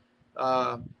 100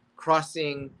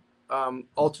 crossing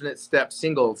alternate step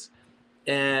singles.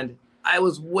 And I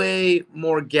was way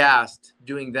more gassed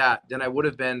doing that than I would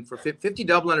have been for 50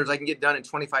 double unders. I can get done in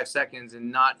 25 seconds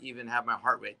and not even have my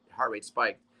heart rate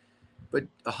spike. But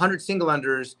 100 single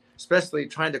unders, especially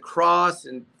trying to cross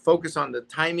and focus on the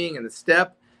timing and the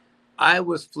step, I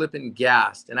was flipping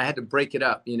gassed, and I had to break it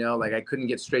up. Like I couldn't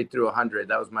get straight through 100.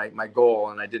 That was my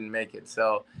goal, and I didn't make it.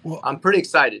 So I'm pretty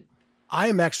excited. I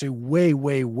am actually way,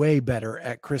 way, way better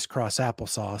at crisscross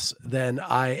applesauce than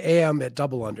I am at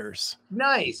double unders.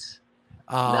 Nice.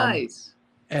 Nice.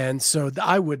 And so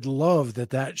I would love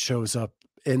that shows up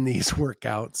in these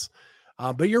workouts.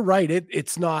 But you're right.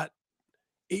 It's not,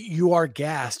 you are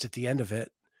gassed at the end of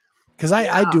it. Because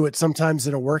I do it sometimes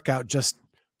in a workout, just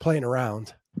playing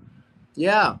around.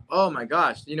 Yeah. Oh my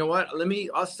gosh. You know what?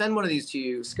 I'll send one of these to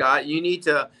you, Scott. You need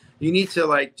to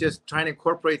like just try and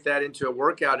incorporate that into a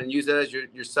workout and use that as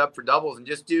your sub for doubles, and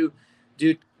just do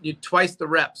you twice the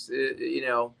reps,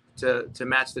 to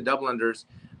match the double unders.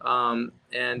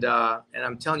 And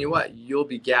I'm telling you what, you'll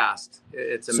be gassed.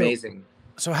 It's amazing.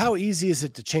 So how easy is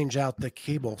it to change out the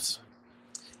cables?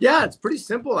 Yeah, it's pretty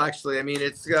simple actually. I mean,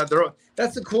 that's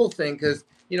the cool thing, because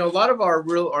a lot of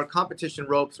our competition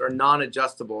ropes are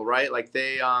non-adjustable, right? Like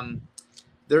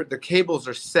the cables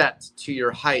are set to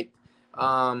your height.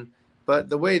 But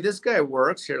the way this guy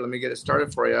works here, let me get it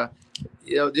started for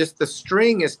you. Just the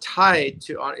string is tied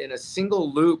in a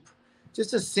single loop,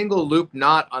 just a single loop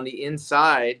knot on the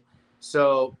inside.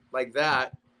 So like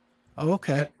that. Oh,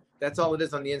 okay. That's all it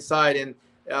is on the inside, and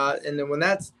then when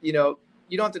that's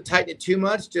you don't have to tighten it too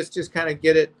much. Just kind of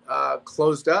get it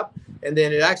closed up, and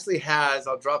then it actually has.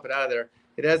 I'll drop it out of there.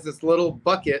 It has this little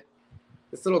bucket,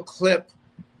 this little clip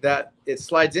that it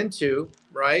slides into,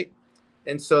 right?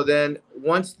 And so then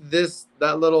once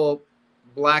that little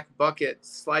black bucket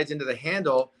slides into the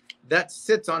handle, that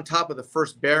sits on top of the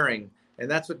first bearing,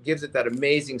 and that's what gives it that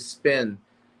amazing spin,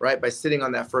 right? By sitting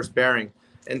on that first bearing.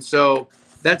 And so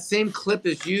that same clip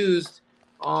is used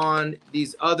on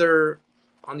these other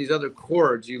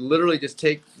cords. You literally just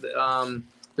take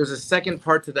there's a second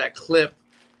part to that clip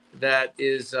that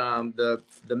is the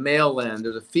male end.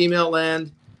 There's a female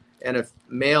end and a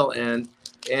male end,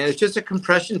 and it's just a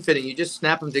compression fitting. You just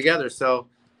snap them together. So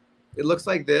it looks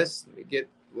like this. Let me get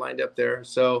lined up there.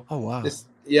 So oh wow.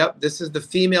 This is the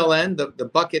female end, the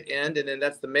bucket end, and then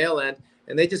that's the male end,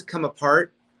 and they just come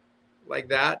apart like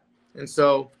that. And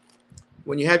so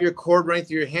when you have your cord running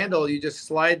through your handle, you just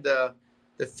slide the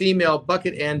female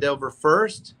bucket end over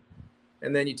first,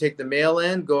 and then you take the male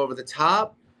end, go over the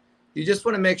top. You just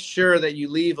want to make sure that you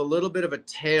leave a little bit of a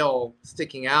tail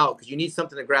sticking out, because you need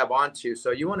something to grab onto. So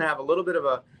you want to have a little bit of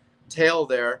a tail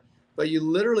there, but you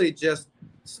literally just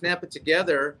snap it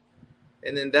together,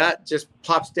 and then that just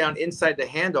pops down inside the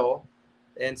handle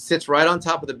and sits right on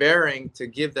top of the bearing to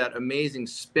give that amazing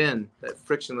spin, that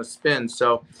frictionless spin.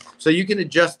 So you can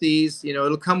adjust these.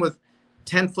 It'll come with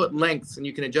 10-foot lengths, and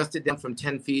you can adjust it down from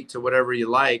 10 feet to whatever you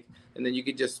like. And then you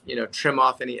could just, trim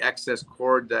off any excess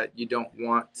cord that you don't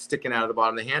want sticking out of the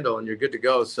bottom of the handle, and you're good to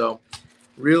go. So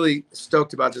really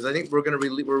stoked about this. I think we're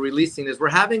releasing this. We're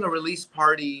having a release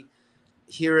party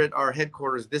here at our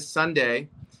headquarters this Sunday,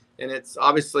 and it's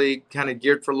obviously kind of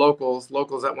geared for locals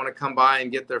that want to come by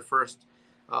and get their first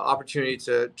opportunity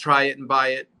to try it and buy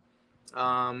it.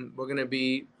 We're going to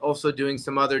be also doing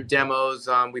some other demos.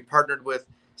 We partnered with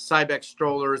Cybex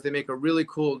strollers. They make a really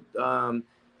cool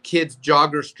kids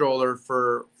jogger stroller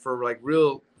for like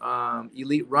real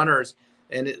elite runners,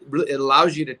 and it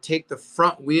allows you to take the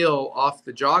front wheel off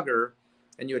the jogger,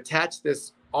 and you attach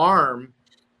this arm,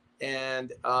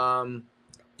 and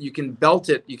you can belt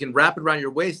it. You can wrap it around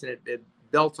your waist, and it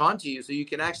belts onto you, so you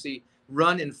can actually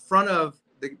run in front of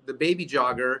the baby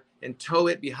jogger and tow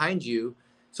it behind you.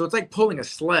 So it's like pulling a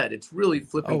sled. It's really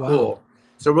flipping cool.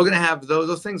 So we're going to have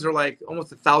those things are like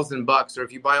almost $1,000, or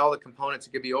if you buy all the components,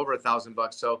 it could be over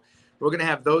 $1,000. So we're going to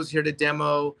have those here to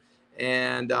demo,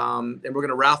 and we're going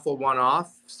to raffle one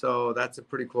off. So that's a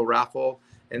pretty cool raffle.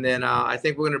 And then I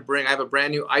think we're going to I have a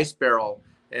brand new ice barrel,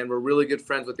 and we're really good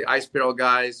friends with the ice barrel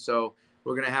guys. So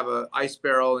we're going to have an ice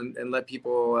barrel and let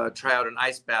people try out an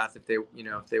ice bath if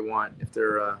they want, if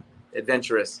they're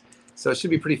adventurous. So it should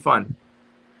be pretty fun.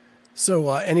 So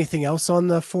anything else on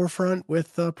the forefront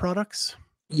with products?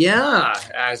 Yeah,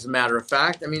 as a matter of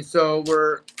fact, I mean, so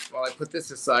I put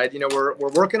this aside, we're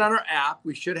working on our app.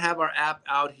 We should have our app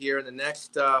out here in the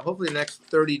next, hopefully the next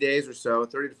 30 days or so,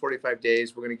 30 to 45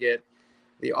 days. We're going to get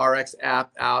the RX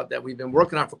app out that we've been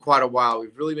working on for quite a while.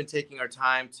 We've really been taking our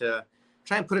time to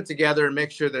try and put it together and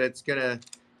make sure that it's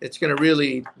going to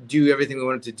really do everything we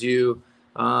want it to do,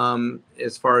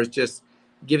 as far as just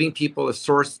giving people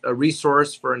a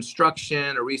resource for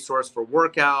instruction, a resource for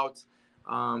workouts.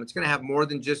 It's going to have more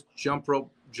than just jump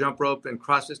rope and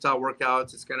CrossFit style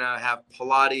workouts. It's going to have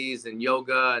Pilates and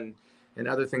yoga and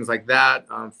other things like that.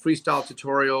 Freestyle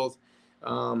tutorials.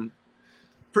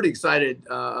 Pretty excited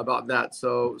about that.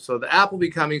 So the app will be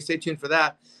coming. Stay tuned for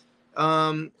that.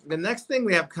 The next thing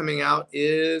we have coming out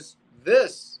is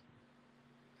this.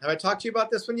 Have I talked to you about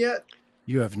this one yet?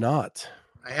 You have not.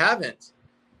 I haven't.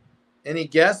 Any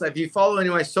guess? If you follow any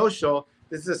of my social,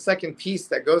 this is a second piece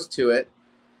that goes to it.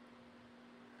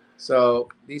 So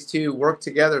these two work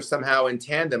together somehow in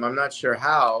tandem. I'm not sure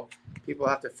how. People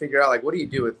have to figure out, like, what do you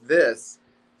do with this?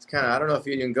 It's kind of, I don't know if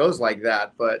it even goes like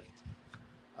that, but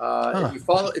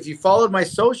If you followed my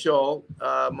social,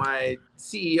 my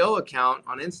CEO account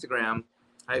on Instagram,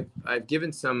 I've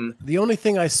given some. The only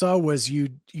thing I saw was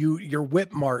your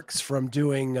whip marks from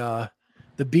doing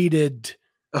the beaded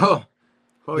Oh,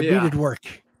 yeah. beaded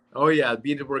work. Oh yeah,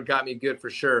 beaded work got me good for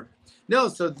sure. No,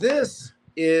 so this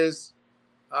is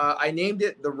I named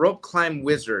it the Rope Climb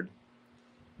Wizard,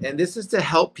 and this is to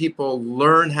help people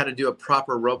learn how to do a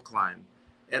proper rope climb,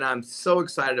 and I'm so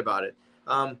excited about it.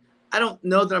 I don't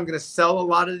know that I'm going to sell a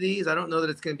lot of these. I don't know that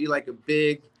it's going to be like a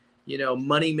big,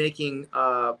 money making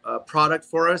product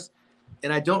for us,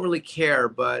 and I don't really care.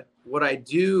 But what I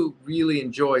do really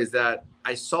enjoy is that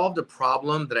I solved a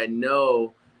problem that I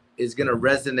know is going to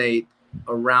resonate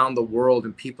around the world,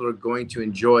 and people are going to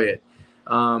enjoy it,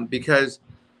 because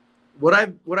what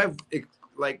I've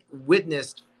like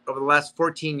witnessed over the last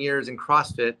 14 years in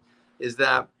CrossFit is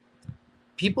that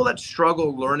people that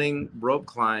struggle learning rope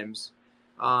climbs,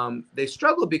 they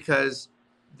struggle because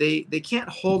they can't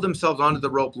hold themselves onto the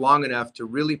rope long enough to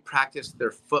really practice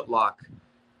their foot lock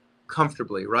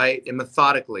comfortably, right? And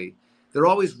methodically. They're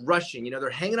always rushing, they're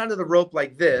hanging onto the rope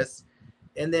like this,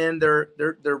 and then they're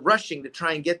rushing to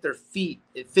try and get their feet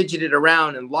fidgeted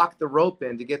around and lock the rope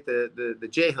in to get the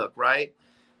J hook, right?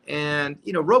 And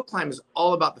rope climb is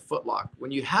all about the foot lock.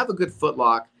 When you have a good foot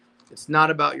lock, it's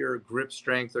not about your grip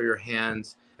strength or your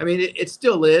hands. I mean, it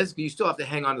still is, but you still have to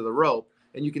hang onto the rope,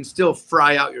 and you can still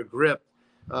fry out your grip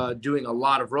doing a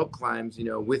lot of rope climbs,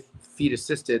 with feet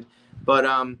assisted. But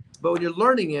when you're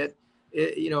learning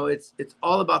it's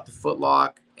all about the foot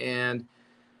lock. And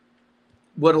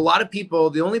what a lot of people,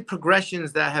 the only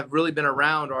progressions that have really been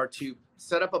around are to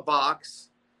set up a box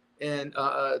and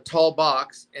a tall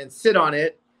box and sit on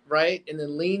it, right? And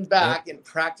then lean back and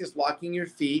practice locking your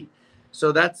feet.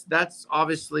 So that's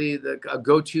obviously a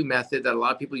go-to method that a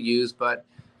lot of people use, but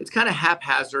it's kind of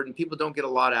haphazard and people don't get a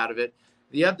lot out of it.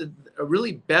 A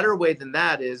really better way than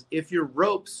that is if your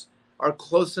ropes are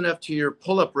close enough to your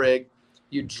pull-up rig,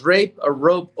 you drape a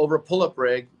rope over a pull-up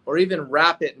rig or even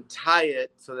wrap it and tie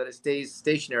it so that it stays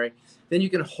stationary. Then you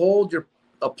can hold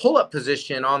a pull-up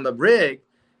position on the rig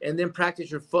and then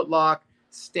practice your foot lock,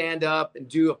 stand up and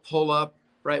do a pull-up,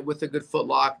 right, with a good foot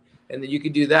lock, and then you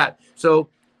can do that. So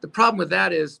the problem with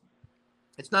that is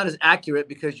it's not as accurate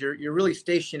because you're really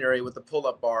stationary with the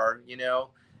pull-up bar,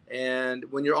 and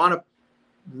when you're on a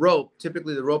rope,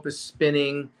 typically the rope is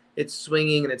spinning, it's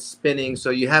swinging and it's spinning, so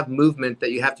you have movement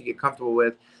that you have to get comfortable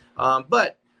with.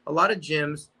 But a lot of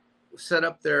gyms set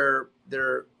up their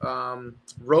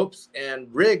ropes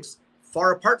and rigs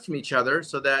far apart from each other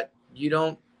so that you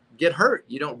don't get hurt.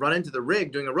 You don't run into the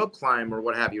rig doing a rope climb or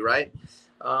what have you, right?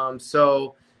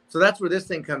 So that's where this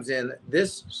thing comes in.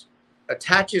 This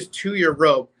attaches to your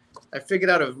rope. I figured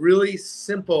out a really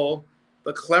simple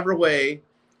but clever way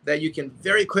that you can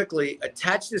very quickly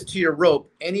attach this to your rope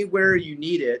anywhere you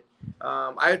need it.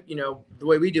 The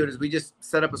way we do it is we just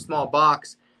set up a small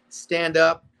box, stand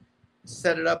up,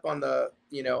 set it up on the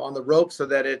rope so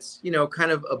that it's,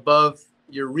 kind of above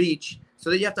your reach,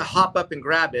 so that you have to hop up and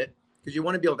grab it because you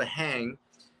want to be able to hang,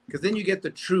 because then you get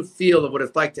the true feel of what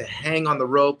it's like to hang on the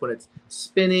rope when it's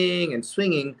spinning and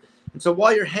swinging. And so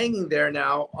while you're hanging there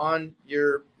now on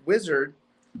your wizard,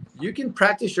 you can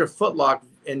practice your foot lock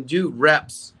and do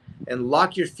reps and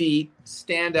lock your feet,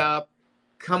 stand up,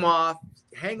 come off,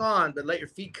 hang on, but let your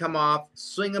feet come off,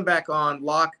 swing them back on,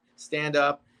 lock, stand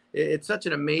up. It's such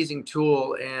an amazing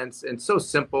tool and so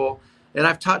simple. And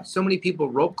I've taught so many people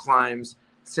rope climbs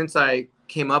since I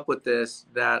came up with this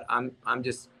that I'm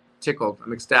just tickled.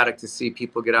 I'm ecstatic to see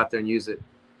people get out there and use it.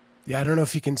 Yeah, I don't know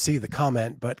if you can see the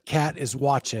comment, but Kat is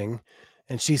watching,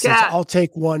 and she says, Kat! "I'll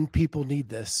take one. People need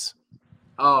this."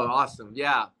 Oh, awesome!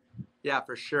 Yeah,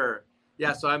 for sure.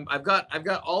 Yeah, so I've got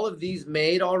all of these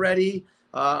made already.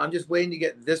 I'm just waiting to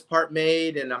get this part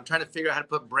made, and I'm trying to figure out how to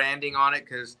put branding on it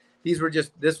because this was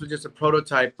just a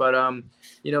prototype. But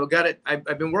got it.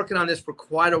 I've been working on this for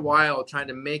quite a while, trying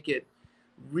to make it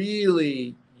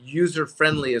really user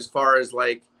friendly as far as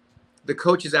like the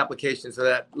coach's application, so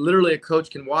that literally a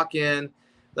coach can walk in.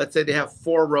 Let's say they have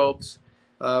 4 ropes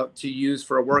to use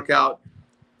for a workout.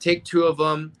 Take 2 of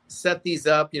them, set these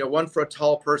up, one for a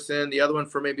tall person, the other one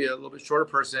for maybe a little bit shorter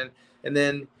person. And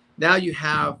then now you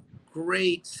have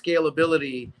great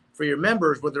scalability for your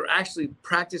members where they're actually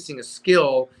practicing a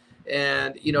skill.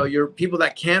 And, your people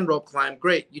that can rope climb,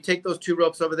 great. You take those 2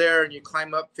 ropes over there and you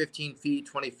climb up 15 feet,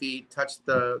 20 feet, touch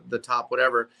the top,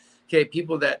 whatever. Okay,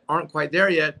 people that aren't quite there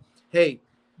yet, hey,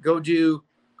 go do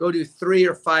 3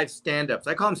 or 5 stand-ups.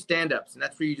 I call them stand-ups. And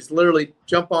that's where you just literally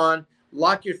jump on,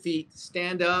 lock your feet,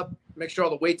 stand up, make sure all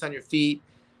the weight's on your feet,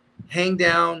 hang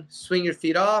down, swing your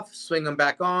feet off, swing them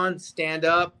back on, stand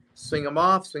up, swing them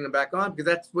off, swing them back on, because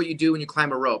that's what you do when you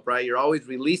climb a rope, right? You're always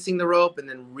releasing the rope and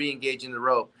then re-engaging the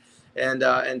rope.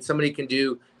 And somebody can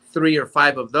do 3 or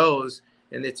 5 of those,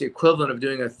 and it's the equivalent of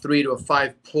doing a 3 to a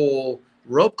 5 pole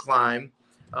rope climb.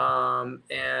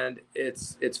 And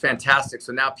it's fantastic.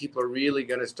 So now people are really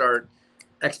going to start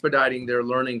expediting their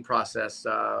learning process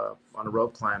on a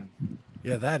rope climb.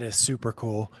 Yeah, that is super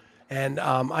cool. And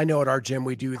I know at our gym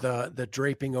we do the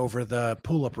draping over the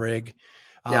pull-up rig.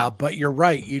 Yeah. But you're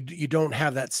right, you don't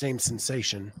have that same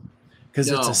sensation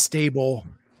because it's a No.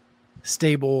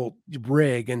 stable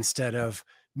rig instead of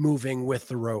moving with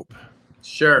the rope.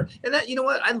 Sure. And that, you know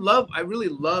what, I really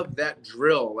love that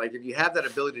drill. Like if you have that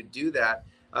ability to do that,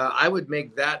 I would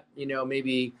make that,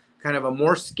 maybe kind of a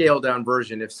more scaled down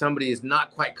version. If somebody is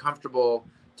not quite comfortable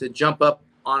to jump up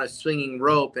on a swinging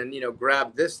rope and,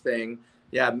 grab this thing,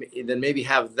 yeah, then maybe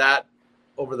have that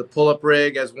over the pull-up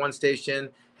rig as one station,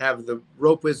 have the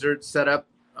rope wizard set up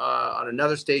on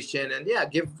another station, and yeah,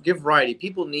 give variety.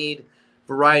 People need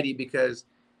variety because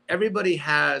everybody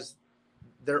has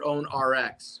their own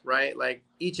RX, right? Like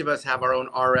each of us have our own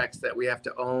RX that we have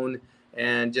to own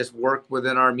and just work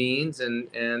within our means and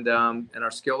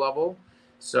our skill level.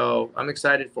 So I'm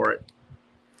excited for it.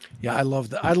 Yeah, I love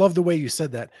the way you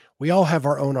said that. We all have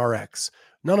our own RX.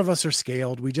 None of us are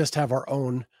scaled. We just have our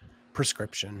own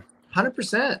prescription.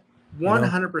 100%,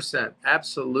 100%.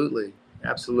 Absolutely.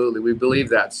 Absolutely. We believe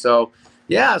that. So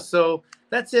yeah, so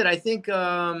that's it. I think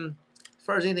as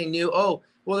far as anything new,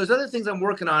 well, there's other things I'm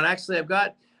working on. Actually, I've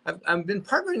been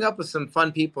partnering up with some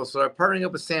fun people. So I'm partnering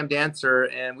up with Sam Dancer,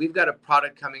 and we've got a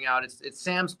product coming out. It's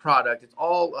Sam's product. It's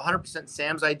all 100%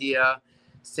 Sam's idea.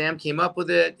 Sam came up with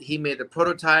it. He made the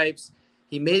prototypes.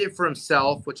 He made it for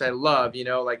himself, which I love.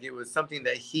 Like it was something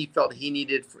that he felt he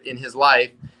needed in his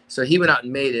life. So he went out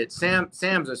and made it.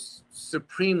 Sam's a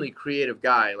supremely creative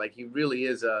guy. Like he really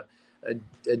is a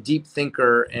deep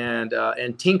thinker and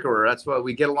tinkerer. That's why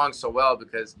we get along so well,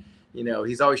 because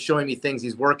he's always showing me things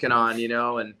he's working on,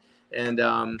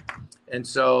 and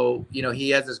so he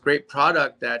has this great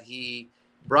product that he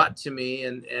brought to me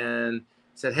and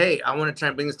said, hey, I want to try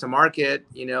and bring this to market.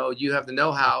 You have the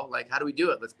know-how. Like, how do we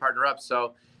do it? Let's partner up.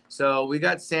 So we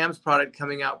got Sam's product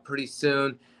coming out pretty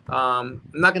soon. I'm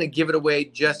not going to give it away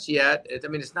just yet.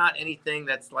 It's not anything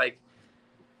that's like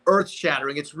earth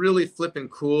shattering. It's really flipping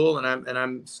cool. And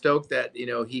I'm stoked that,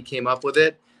 he came up with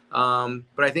it.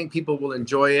 But I think people will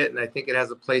enjoy it. And I think it has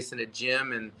a place in a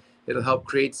gym, and it'll help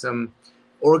create some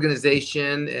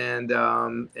organization and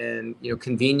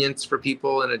convenience for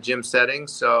people in a gym setting.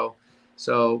 So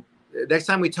next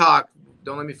time we talk,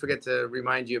 don't let me forget to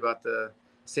remind you about the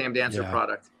Sam Dancer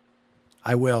product.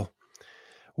 I will.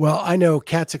 Well, I know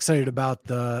Kat's excited about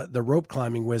the rope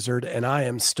climbing wizard, and I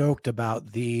am stoked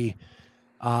about the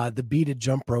beaded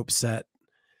jump rope set.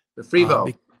 The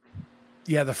Frevo.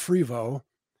 The Frevo,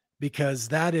 because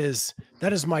that is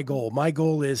my goal. My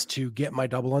goal is to get my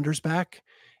double unders back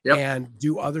and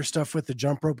do other stuff with the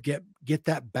jump rope, get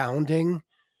that bounding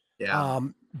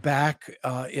back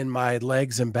in my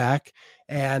legs and back.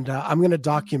 And I'm going to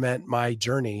document my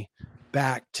journey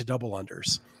back to double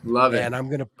unders. Love it. And I'm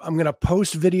going to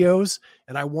post videos,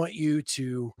 and I want you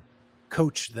to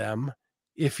coach them.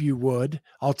 If you would,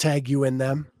 I'll tag you in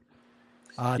them.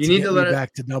 You need to let me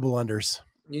back to double unders.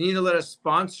 You need to let us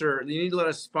sponsor. You need to let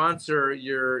us sponsor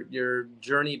your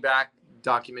journey back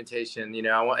documentation.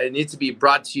 It needs to be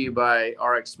brought to you by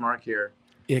RX Smart here.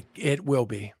 It will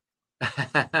be.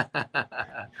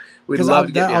 We'd love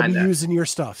to get behind that. I'll be using your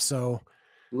stuff. So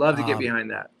love to get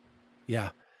behind that. Yeah.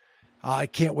 I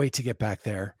can't wait to get back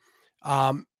there.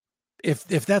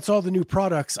 If that's all the new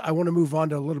products, I want to move on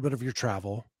to a little bit of your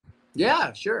travel.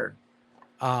 Yeah, sure.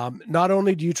 Not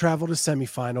only do you travel to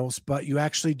semifinals, but you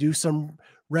actually do some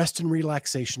rest and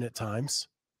relaxation at times.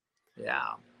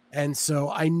 Yeah. And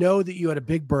so I know that you had a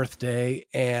big birthday,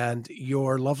 and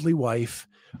your lovely wife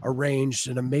arranged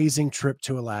an amazing trip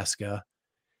to Alaska.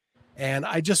 And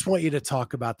I just want you to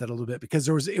talk about that a little bit, because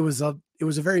it was a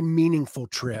very meaningful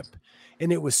trip,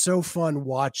 and it was so fun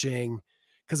watching,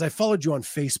 because I followed you on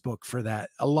Facebook for that.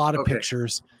 A lot of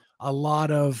pictures, a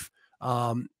lot of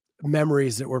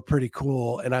memories that were pretty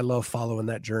cool, and I love following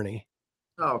that journey.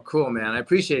 Oh, cool, man. I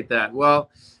appreciate that.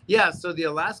 Well, yeah, so the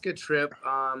Alaska trip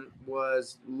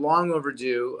was long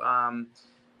overdue.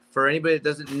 For anybody that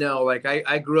doesn't know, like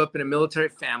I grew up in a military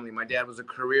family. My dad was a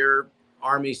career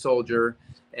Army soldier,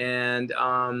 and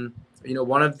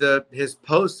one of his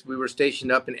posts, we were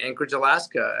stationed up in Anchorage,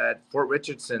 Alaska at Fort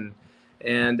Richardson,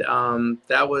 and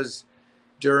that was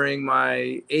during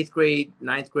my 8th grade,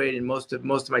 9th grade, and most of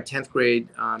my 10th grade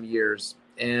years.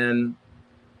 And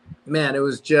man, it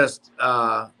was just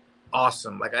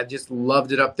awesome. Like I just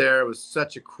loved it up there. It was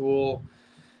such a cool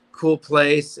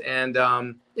place. And,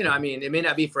 I mean, it may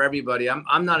not be for everybody.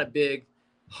 I'm not a big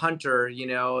hunter,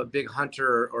 a big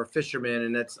hunter or fisherman.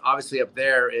 And that's obviously up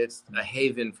there. It's a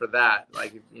haven for that.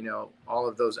 Like, all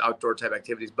of those outdoor type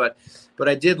activities, but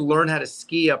I did learn how to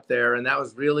ski up there. And that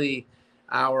was really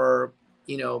our,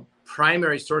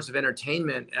 primary source of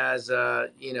entertainment as a,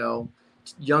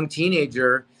 young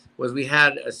teenager. Was we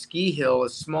had a ski hill, a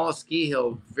small ski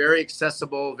hill, very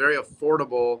accessible, very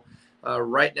affordable,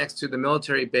 right next to the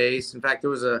military base. In fact,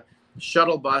 there was a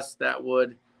shuttle bus that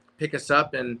would pick us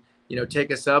up and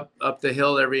take us up the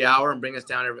hill every hour and bring us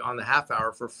down on the half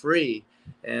hour for free.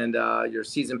 And your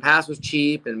season pass was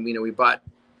cheap, and we bought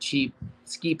cheap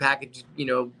ski package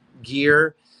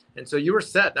gear, and so you were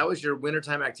set. That was your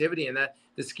wintertime activity, and that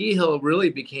the ski hill really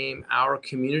became our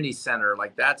community center.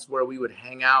 Like that's where we would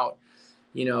hang out.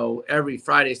 Every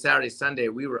Friday, Saturday, Sunday,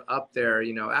 we were up there.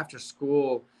 After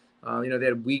school, they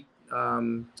had week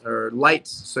or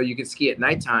lights, so you could ski at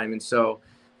nighttime. And so,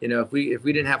 if we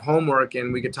didn't have homework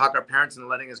and we could talk our parents into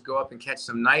letting us go up and catch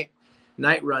some night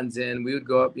runs in, we would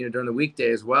go up, during the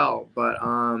weekday as well. But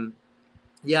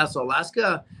so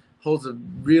Alaska holds a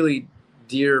really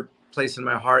dear place in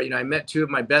my heart. I met two of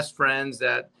my best friends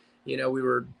that, we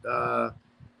were,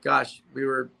 we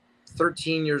were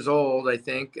 13 years old, I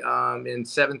think, in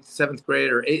seventh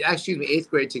grade or eighth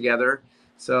grade together.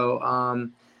 So,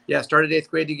 started eighth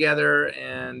grade together,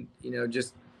 and,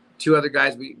 just two other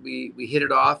guys, we hit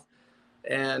it off.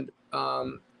 And,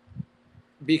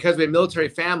 because we had military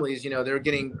families, they were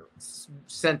getting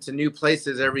sent to new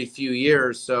places every few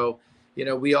years. So,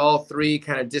 we all three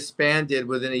kind of disbanded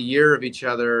within a year of each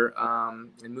other,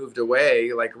 and moved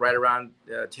away, like right around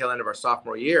the tail end of our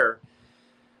sophomore year.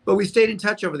 But we stayed in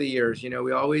touch over the years.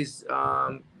 We always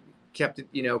kept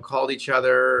it, called each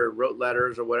other, or wrote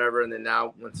letters or whatever. And then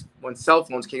now when cell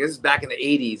phones came, this is back in the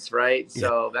 80s, right? Yeah.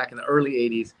 So back in the early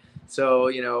 80s.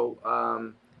 So,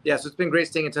 so it's been great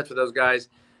staying in touch with those guys.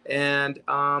 And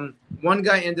one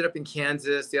guy ended up in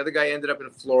Kansas. The other guy ended up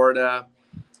in Florida.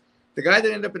 The guy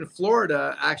that ended up in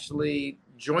Florida actually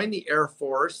joined the Air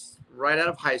Force right out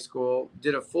of high school,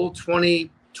 did a full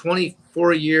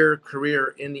 24-year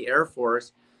career in the Air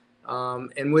Force,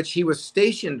 in which he was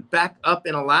stationed back up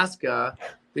in Alaska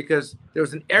because there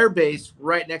was an air base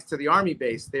right next to the Army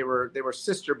base. They were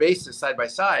sister bases side by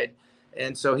side.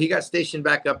 And so he got stationed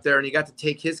back up there, and he got to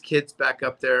take his kids back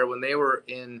up there when they were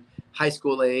in high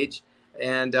school age.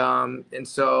 And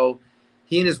so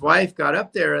he and his wife got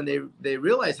up there, and they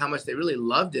realized how much they really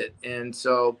loved it. And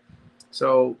so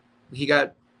he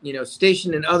got,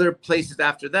 stationed in other places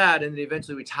after that, and then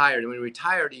eventually retired. And when he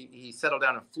retired, he settled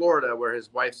down in Florida, where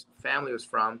his wife's family was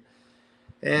from.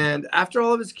 And after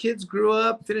all of his kids grew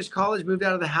up, finished college, moved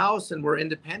out of the house, and were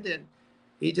independent,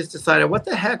 he just decided, what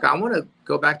the heck, I want to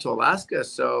go back to Alaska.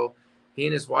 So he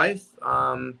and his wife,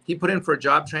 he put in for a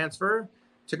job transfer.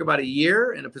 Took about a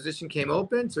year, and a position came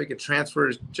open so he could transfer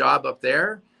his job up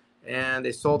there. And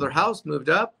they sold their house, moved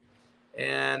up.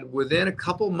 And within a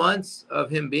couple months of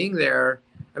him being there,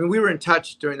 I mean, we were in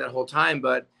touch during that whole time,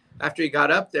 but after he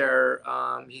got up there,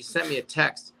 he sent me a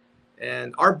text.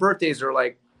 And our birthdays are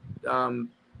like 1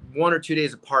 or 2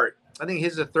 days apart. I think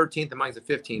his is the 13th and mine's the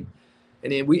 15th.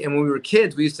 And when we were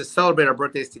kids, we used to celebrate our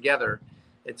birthdays together.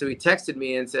 And so he texted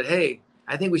me and said, hey,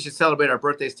 I think we should celebrate our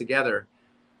birthdays together.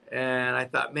 And I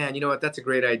thought, man, you know what? That's a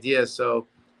great idea. So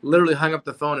literally hung up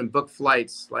the phone and booked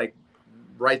flights like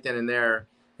right then and there,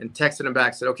 and texted him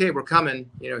back, said, okay, we're coming,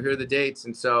 here are the dates.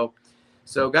 And so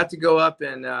got to go up,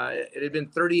 and it had been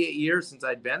 38 years since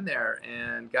I'd been there,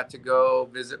 and got to go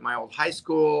visit my old high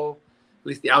school, at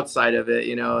least the outside of it,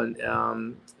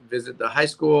 and visit the high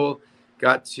school.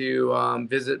 Got to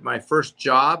visit my first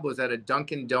job was at a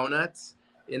Dunkin' Donuts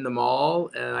in the mall,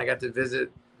 and I got to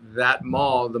visit that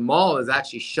mall. The mall is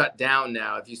actually shut down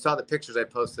now. If you saw the pictures I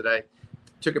posted, I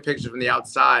took a picture from the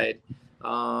outside.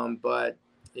 But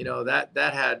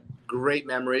that had great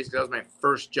memories. That was my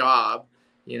first job,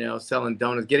 selling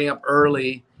donuts, getting up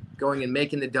early, going and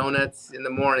making the donuts in the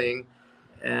morning.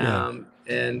 And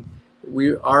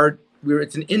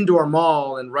it's an indoor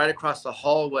mall, and right across the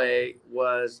hallway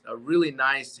was a really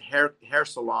nice hair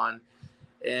salon.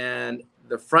 And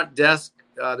the front desk,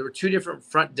 there were two different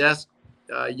front desk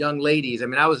young ladies. I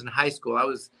mean, I was in high school. I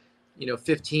was,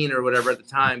 15 or whatever at the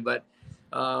time. But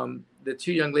the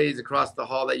two young ladies across the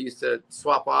hall that used to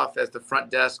swap off as the front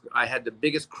desk, I had the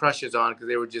biggest crushes on because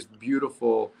they were just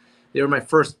beautiful. They were my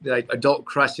first adult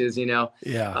crushes,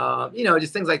 Yeah.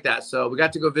 Just things like that. So we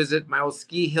got to go visit my old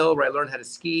ski hill where I learned how to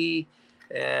ski.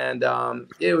 And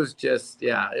it was just,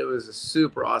 it was a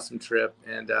super awesome trip.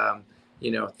 And,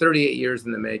 38 years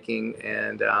in the making.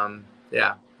 And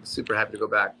yeah, super happy to go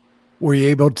back. Were you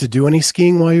able to do any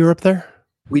skiing while you were up there?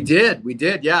 We did.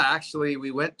 Yeah, actually,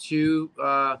 we went to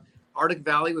Arctic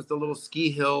Valley was the little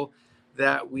ski hill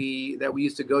that we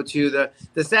used to go to.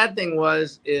 The sad thing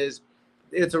is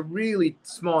it's a really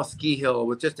small ski hill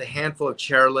with just a handful of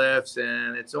chairlifts,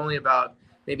 and it's only about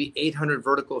maybe 800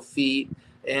 vertical feet.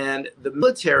 And the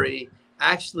military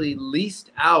actually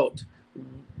leased out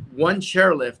one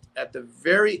chairlift at the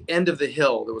very end of the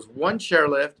hill. There was one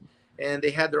chairlift, and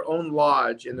they had their own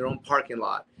lodge in their own parking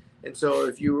lot. And so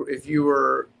if you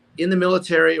were in the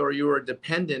military or you were a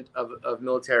dependent of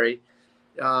military,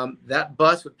 that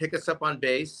bus would pick us up on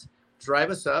base, drive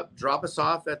us up, drop us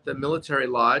off at the military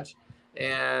lodge,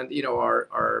 and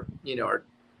our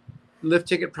lift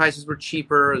ticket prices were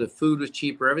cheaper, the food was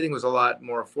cheaper, everything was a lot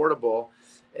more affordable,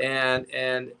 and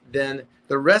then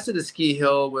the rest of the ski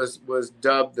hill was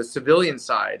dubbed the civilian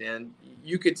side, and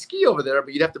you could ski over there,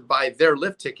 but you'd have to buy their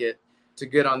lift ticket to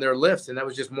get on their lifts, and that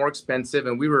was just more expensive,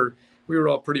 and we were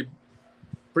all pretty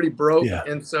broke. Yeah.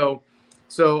 And so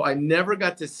I never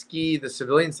got to ski the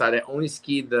civilian side. I only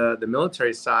skied the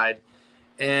military side,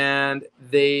 and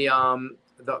the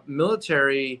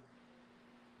military,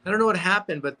 I don't know what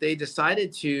happened, but they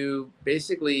decided to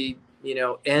basically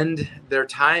end their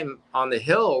time on the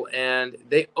hill, and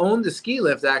they owned the ski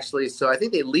lift actually. So I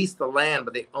think they leased the land,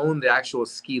 but they owned the actual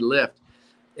ski lift,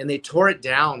 and they tore it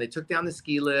down. They took down the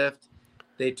ski lift.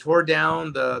 They tore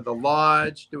down the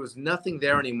lodge. There was nothing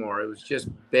there anymore. It was just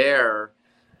bare.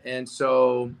 And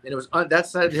so, and it was that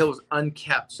side of the hill was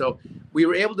unkept. So we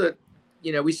were able to,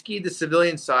 we skied the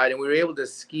civilian side, and we were able to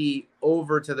ski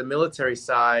over to the military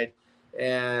side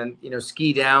and,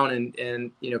 ski down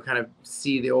and kind of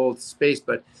see the old space.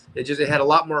 But it had a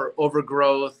lot more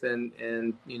overgrowth and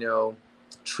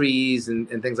trees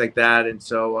and things like that. And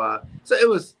so it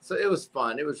was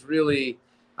fun. It was really,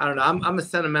 I don't know. I'm a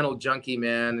sentimental junkie,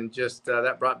 man, and just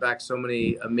that brought back so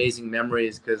many amazing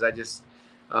memories, because I just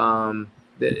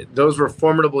those were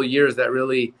formidable years that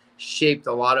really shaped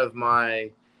a lot of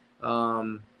my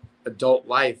adult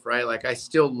life, right? Like I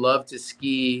still love to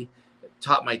ski.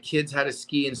 Taught my kids how to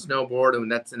ski and snowboard,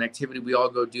 and that's an activity we all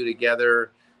go do together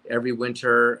every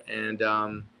winter,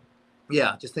 and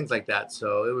yeah, just things like that.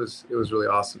 So it was really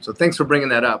awesome. So thanks for bringing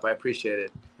that up. I appreciate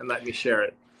it and letting me share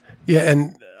it. Yeah,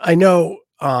 and I know.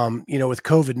 With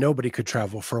COVID, nobody could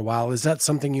travel for a while. Is that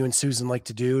something you and Susan like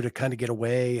to do to kind of get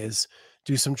away, is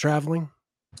do some traveling?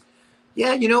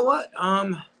 Yeah, you know what?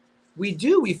 We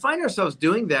do. We find ourselves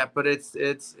doing that, but it's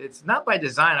not by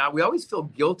design. We always feel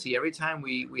guilty every time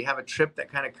we have a trip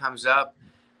that kind of comes up,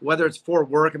 whether it's for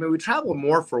work. I mean, we travel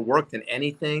more for work than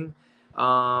anything.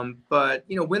 But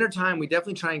wintertime, we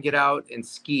definitely try and get out and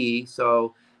ski.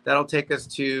 So that'll take us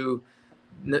to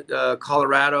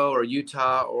Colorado or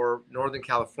Utah or Northern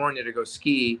California to go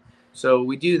ski. So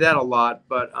we do that a lot,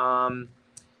 but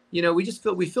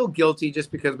we feel guilty just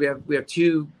because we have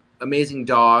two amazing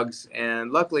dogs,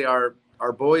 and luckily our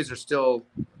boys are still,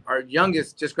 our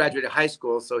youngest just graduated high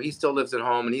school, so he still lives at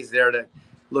home and he's there to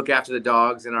look after the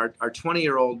dogs. And our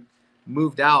 20-year-old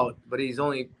moved out, but he's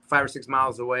only 5 or 6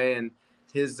 miles away, and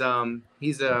he's a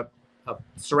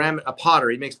potter.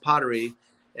 He makes pottery.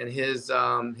 And his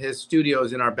studio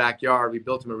is in our backyard. We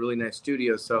built him a really nice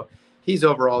studio, so he's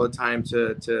over all the time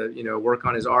to work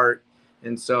on his art.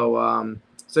 And so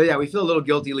yeah, we feel a little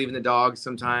guilty leaving the dogs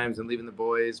sometimes and leaving the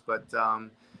boys, but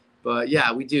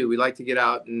yeah, we do. We like to get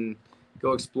out and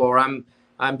go explore.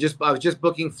 I was just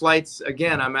booking flights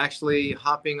again. I'm actually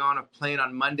hopping on a plane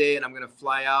on Monday, and I'm going to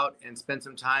fly out and spend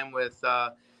some time with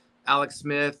Alex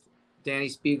Smith, Danny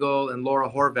Spiegel, and Laura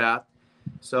Horvath.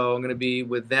 So I'm going to be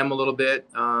with them a little bit,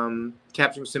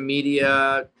 capturing some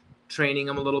media, training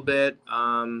them a little bit,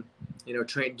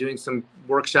 doing some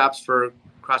workshops for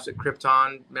CrossFit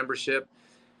Krypton membership.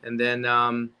 And then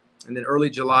early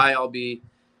July, I'll be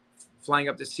flying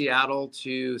up to Seattle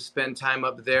to spend time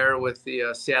up there with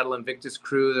the Seattle Invictus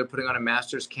crew. They're putting on a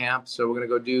master's camp. So we're going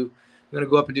to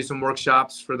go up and do some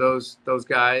workshops for those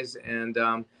guys.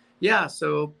 And yeah,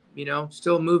 so,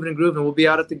 still moving and grooving. We'll be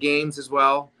out at the games as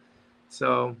well.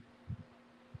 So,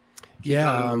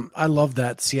 yeah, I love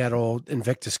that Seattle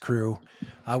Invictus crew.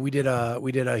 We did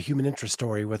a human interest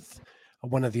story with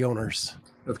one of the owners.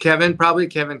 Of Kevin, probably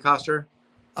Kevin Koster.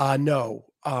 No.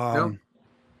 No?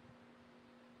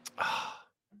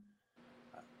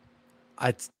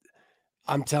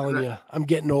 I'm telling you, I'm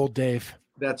getting old, Dave.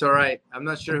 That's all right. I'm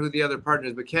not sure who the other partner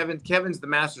is, but Kevin's the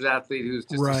masters athlete who's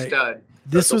just a stud.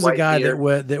 This was a guy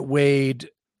that weighed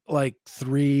like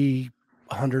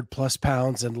 300 plus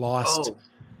pounds and lost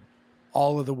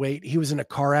all of the weight. He was in a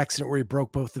car accident where he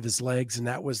broke both of his legs, and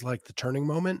that was like the turning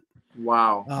moment.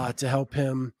 Wow. To help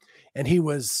him. And he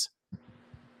was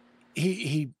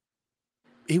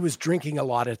drinking a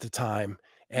lot at the time,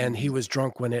 and he was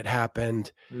drunk when it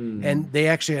happened. And they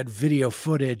actually had video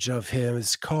footage of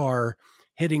his car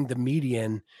hitting the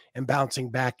median and bouncing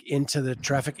back into the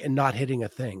traffic and not hitting a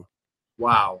thing.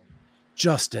 Wow.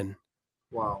 Justin.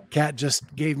 Wow. Kat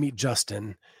just gave me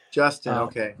Justin.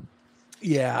 Okay.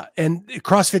 Yeah. And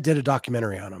CrossFit did a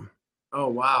documentary on him. Oh,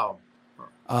 wow.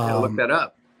 Look that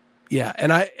up. Yeah.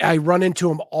 And I run into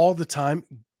him all the time.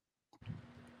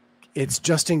 It's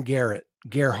Justin Gerhardt.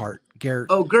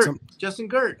 Oh, Gert. Justin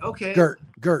Gert. Okay. Gert.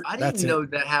 I didn't know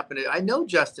that happened. I know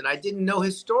Justin. I didn't know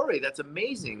his story. That's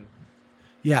amazing.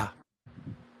 Yeah.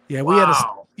 Yeah.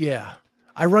 Wow.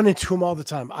 I run into him all the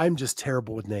time. I'm just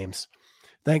terrible with names.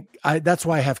 That's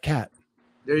why I have Kat.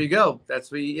 There you go.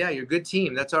 You're a good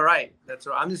team. That's all right.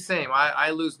 I'm the same.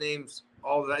 I lose names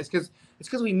all the time. It's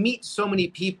because we meet so many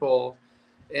people,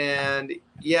 and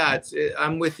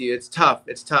I'm with you. It's tough.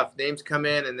 Names come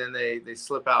in and then they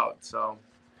slip out. So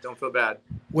don't feel bad.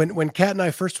 When Kat and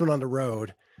I first went on the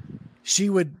road,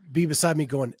 she would be beside me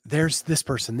going, there's this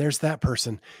person, there's that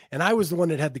person. And I was the one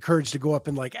that had the courage to go up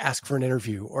and like ask for an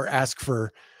interview or ask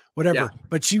for whatever. Yeah.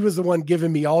 But she was the one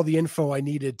giving me all the info I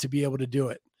needed to be able to do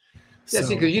it. Yeah,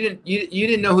 see, because you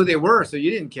didn't know who they were, so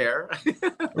you didn't care.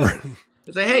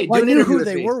 It's like, hey, I knew who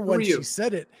they were when she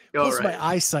said it. Plus, my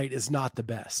eyesight is not the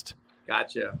best.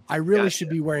 Gotcha. I really should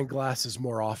be wearing glasses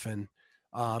more often.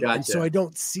 And so I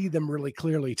don't see them really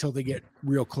clearly till they get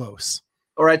real close.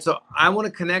 All right. So I want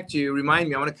to connect you. Remind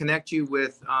me, I want to connect you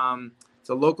with it's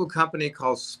a local company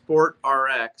called Sport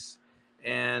RX.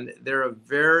 And they're a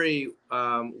very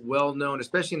well-known,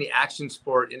 especially in the action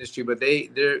sport industry, but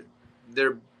their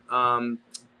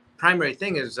primary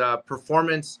thing is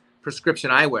performance prescription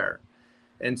eyewear.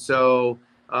 And so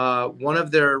one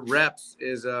of their reps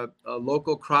is a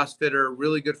local CrossFitter,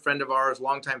 really good friend of ours,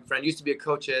 longtime friend, used to be a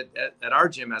coach at our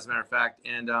gym, as a matter of fact.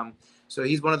 And so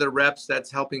he's one of the reps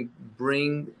that's helping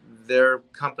bring their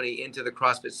company into the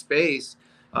CrossFit space.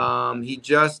 He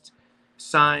just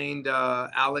signed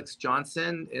Alex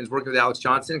Johnson and is working with Alex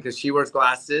Johnson because she wears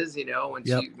glasses, when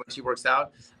she works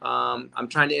out. I'm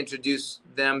trying to introduce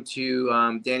them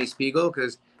to Danny Spiegel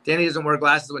because Danny doesn't wear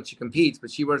glasses when she competes, but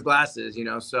she wears glasses,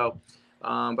 so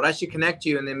but I should connect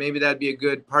you, and then maybe that'd be a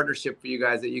good partnership for you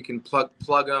guys that you can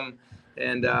plug them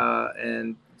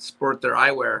and sport their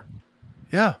eyewear.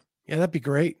 Yeah, that'd be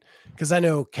great because I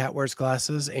know Kat wears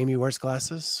glasses, Amy wears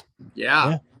glasses.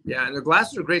 Yeah, and their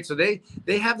glasses are great. So they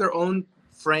have their own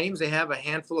frames. They have a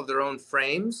handful of their own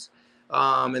frames,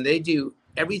 and they do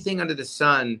everything under the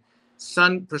sun.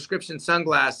 Prescription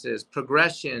sunglasses,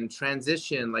 progression,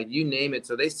 transition, like you name it.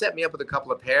 So they set me up with a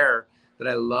couple of pair that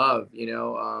I love,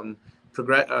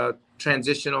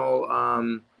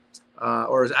 transitional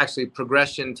or actually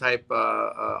progression type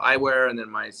eyewear, and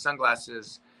then my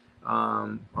sunglasses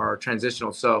are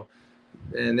transitional. So,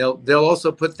 and they'll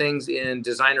also put things in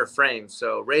designer frames.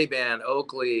 So Ray-Ban,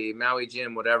 Oakley, Maui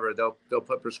Jim, whatever, they'll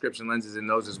put prescription lenses in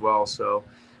those as well. So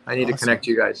I need to connect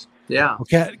you guys. Yeah. Well,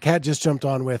 Kat just jumped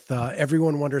on with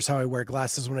everyone wonders how I wear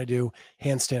glasses when I do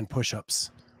handstand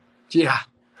push-ups. Yeah.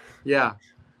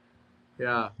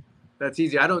 That's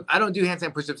easy. I don't do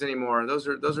handstand push-ups anymore. Those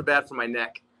are bad for my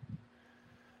neck.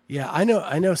 Yeah, I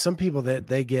know some people that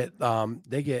they get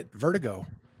vertigo.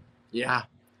 Yeah.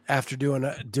 After doing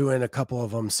a couple of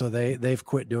them, so they've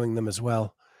quit doing them as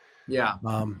well. Yeah.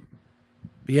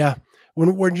 Yeah.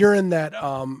 When you're in that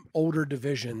older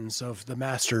divisions of the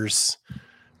masters,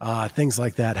 things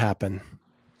like that happen.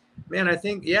 Man, I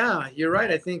think you're right.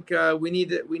 I think we need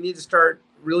to start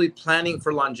really planning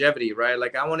for longevity, right?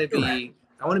 Like I want to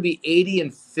be 80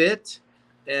 and fit,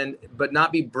 but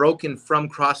not be broken from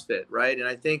CrossFit, right? And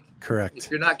I think correct.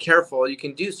 If you're not careful, you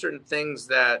can do certain things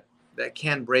that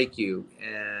can break you,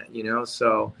 and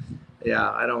So,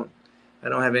 yeah, I don't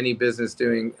have any business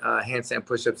doing handstand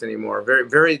push-ups anymore. Very,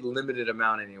 very limited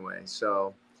amount anyway.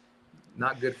 So,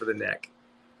 not good for the neck.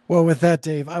 Well, with that,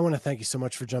 Dave, I want to thank you so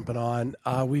much for jumping on.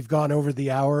 We've gone over the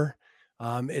hour.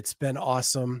 It's been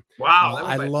awesome. Wow.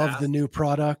 I love the new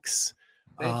products.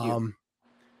 Thank you.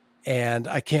 And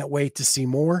I can't wait to see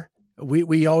more.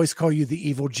 We always call you the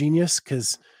evil genius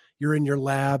because you're in your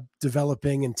lab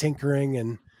developing and tinkering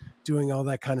and doing all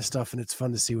that kind of stuff. And it's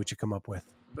fun to see what you come up with.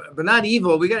 But not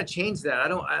evil. We got to change that. I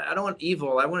don't want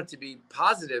evil. I want it to be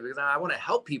positive because I want to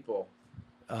help people.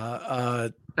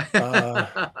 Glenda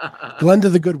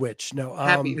the Good Witch. No,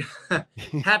 happy.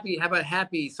 How about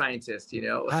happy scientist?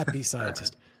 Happy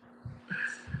scientist.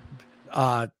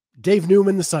 Dave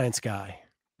Newman, the science guy.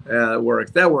 That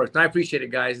works. That works. And I appreciate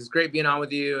it, guys. It's great being on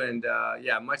with you, and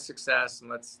yeah, much success. And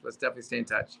let's definitely stay in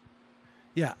touch.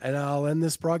 Yeah, and I'll end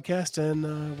this broadcast,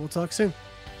 and we'll talk soon.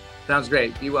 Sounds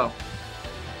great. Be well.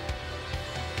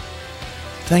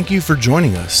 Thank you for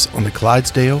joining us on the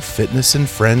Clydesdale Fitness and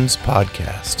Friends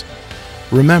podcast.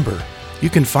 Remember, you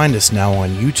can find us now on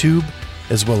YouTube,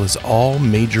 as well as all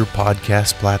major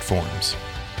podcast platforms.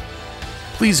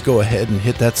 Please go ahead and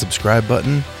hit that subscribe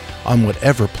button on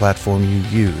whatever platform you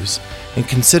use, and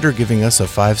consider giving us a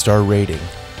 5-star rating.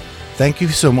 Thank you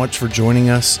so much for joining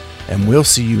us, and we'll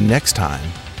see you next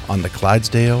time on the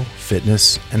Clydesdale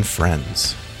Fitness and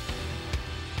Friends.